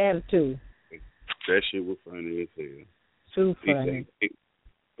seen that too. That shit was funny as hell. Too funny.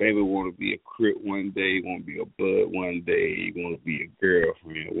 Baby want to be a Crip one day, want to be a Bud one day, want to be a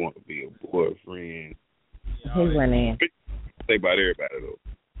girlfriend, want to be a boyfriend. He went in. Say about everybody though.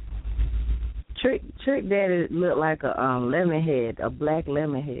 Trick Daddy looked like a lemon head, a black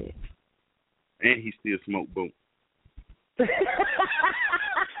lemon head. And he still smoke boom.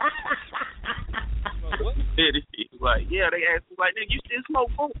 Like, yeah, they asked me, like, nigga, you still smoke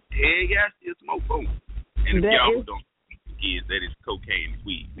boom? Yeah, I still smoke boom. And if y'all don't is that is cocaine and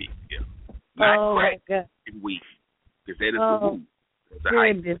weed mixed together. Not crack and weed. Because that is the woo.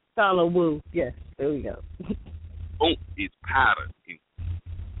 Good, this solid woo. Yes, there we go. Boom is powder.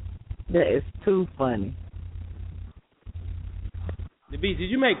 That is too funny. The Beast,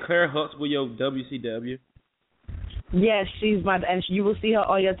 did you make Claire Huxtable your WCW? Yes, and you will see her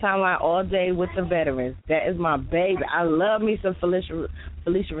on your timeline all day with the veterans. That is my baby. I love me some Felicia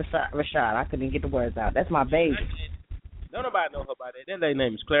Rashad. I couldn't get the words out. That's my baby. Don't nobody know her by that. That lady's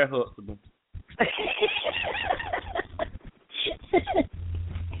name is Claire Huxtable.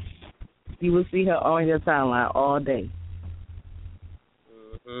 You will see her on your timeline all day.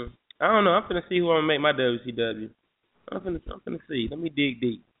 Mm-hmm. I don't know. I'm finna see who I'm gonna make my WCW. I'm finna see. Let me dig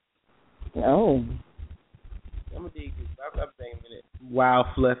deep. Oh. I'm gonna dig deep. I'm thinking it. Wild,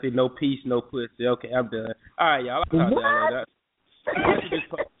 fluffy, no peace, no pussy. Okay, I'm done. All right, y'all. I'll talk to y'all later.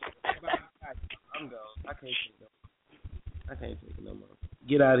 I'm gone. I can't take it no more.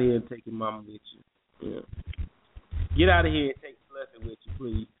 Get out of here and take your mama with you. Yeah. Get out of here and take Fluffy with you,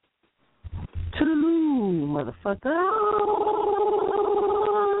 please. Toodaloo, motherfucker.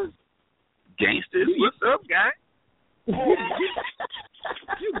 Gangsters, what's up, guy? You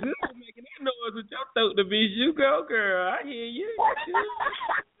good for making that noise with your throat to be. You go, girl. I hear you.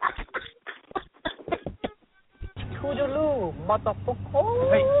 Toodaloo,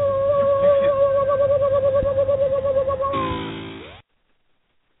 motherfucker. Hey,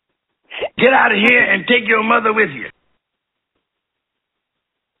 get out of here and take your mother with you.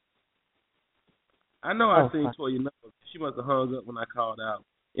 I know I seen Toya number. She must have hung up when I called out.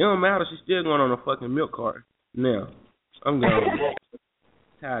 It don't matter. She's still going on a fucking milk cart. Now, I'm going.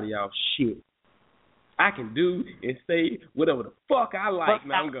 Tired of y'all shit. I can do and say whatever the fuck I like.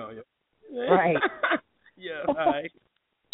 Now I'm going. Right. Yeah, all right.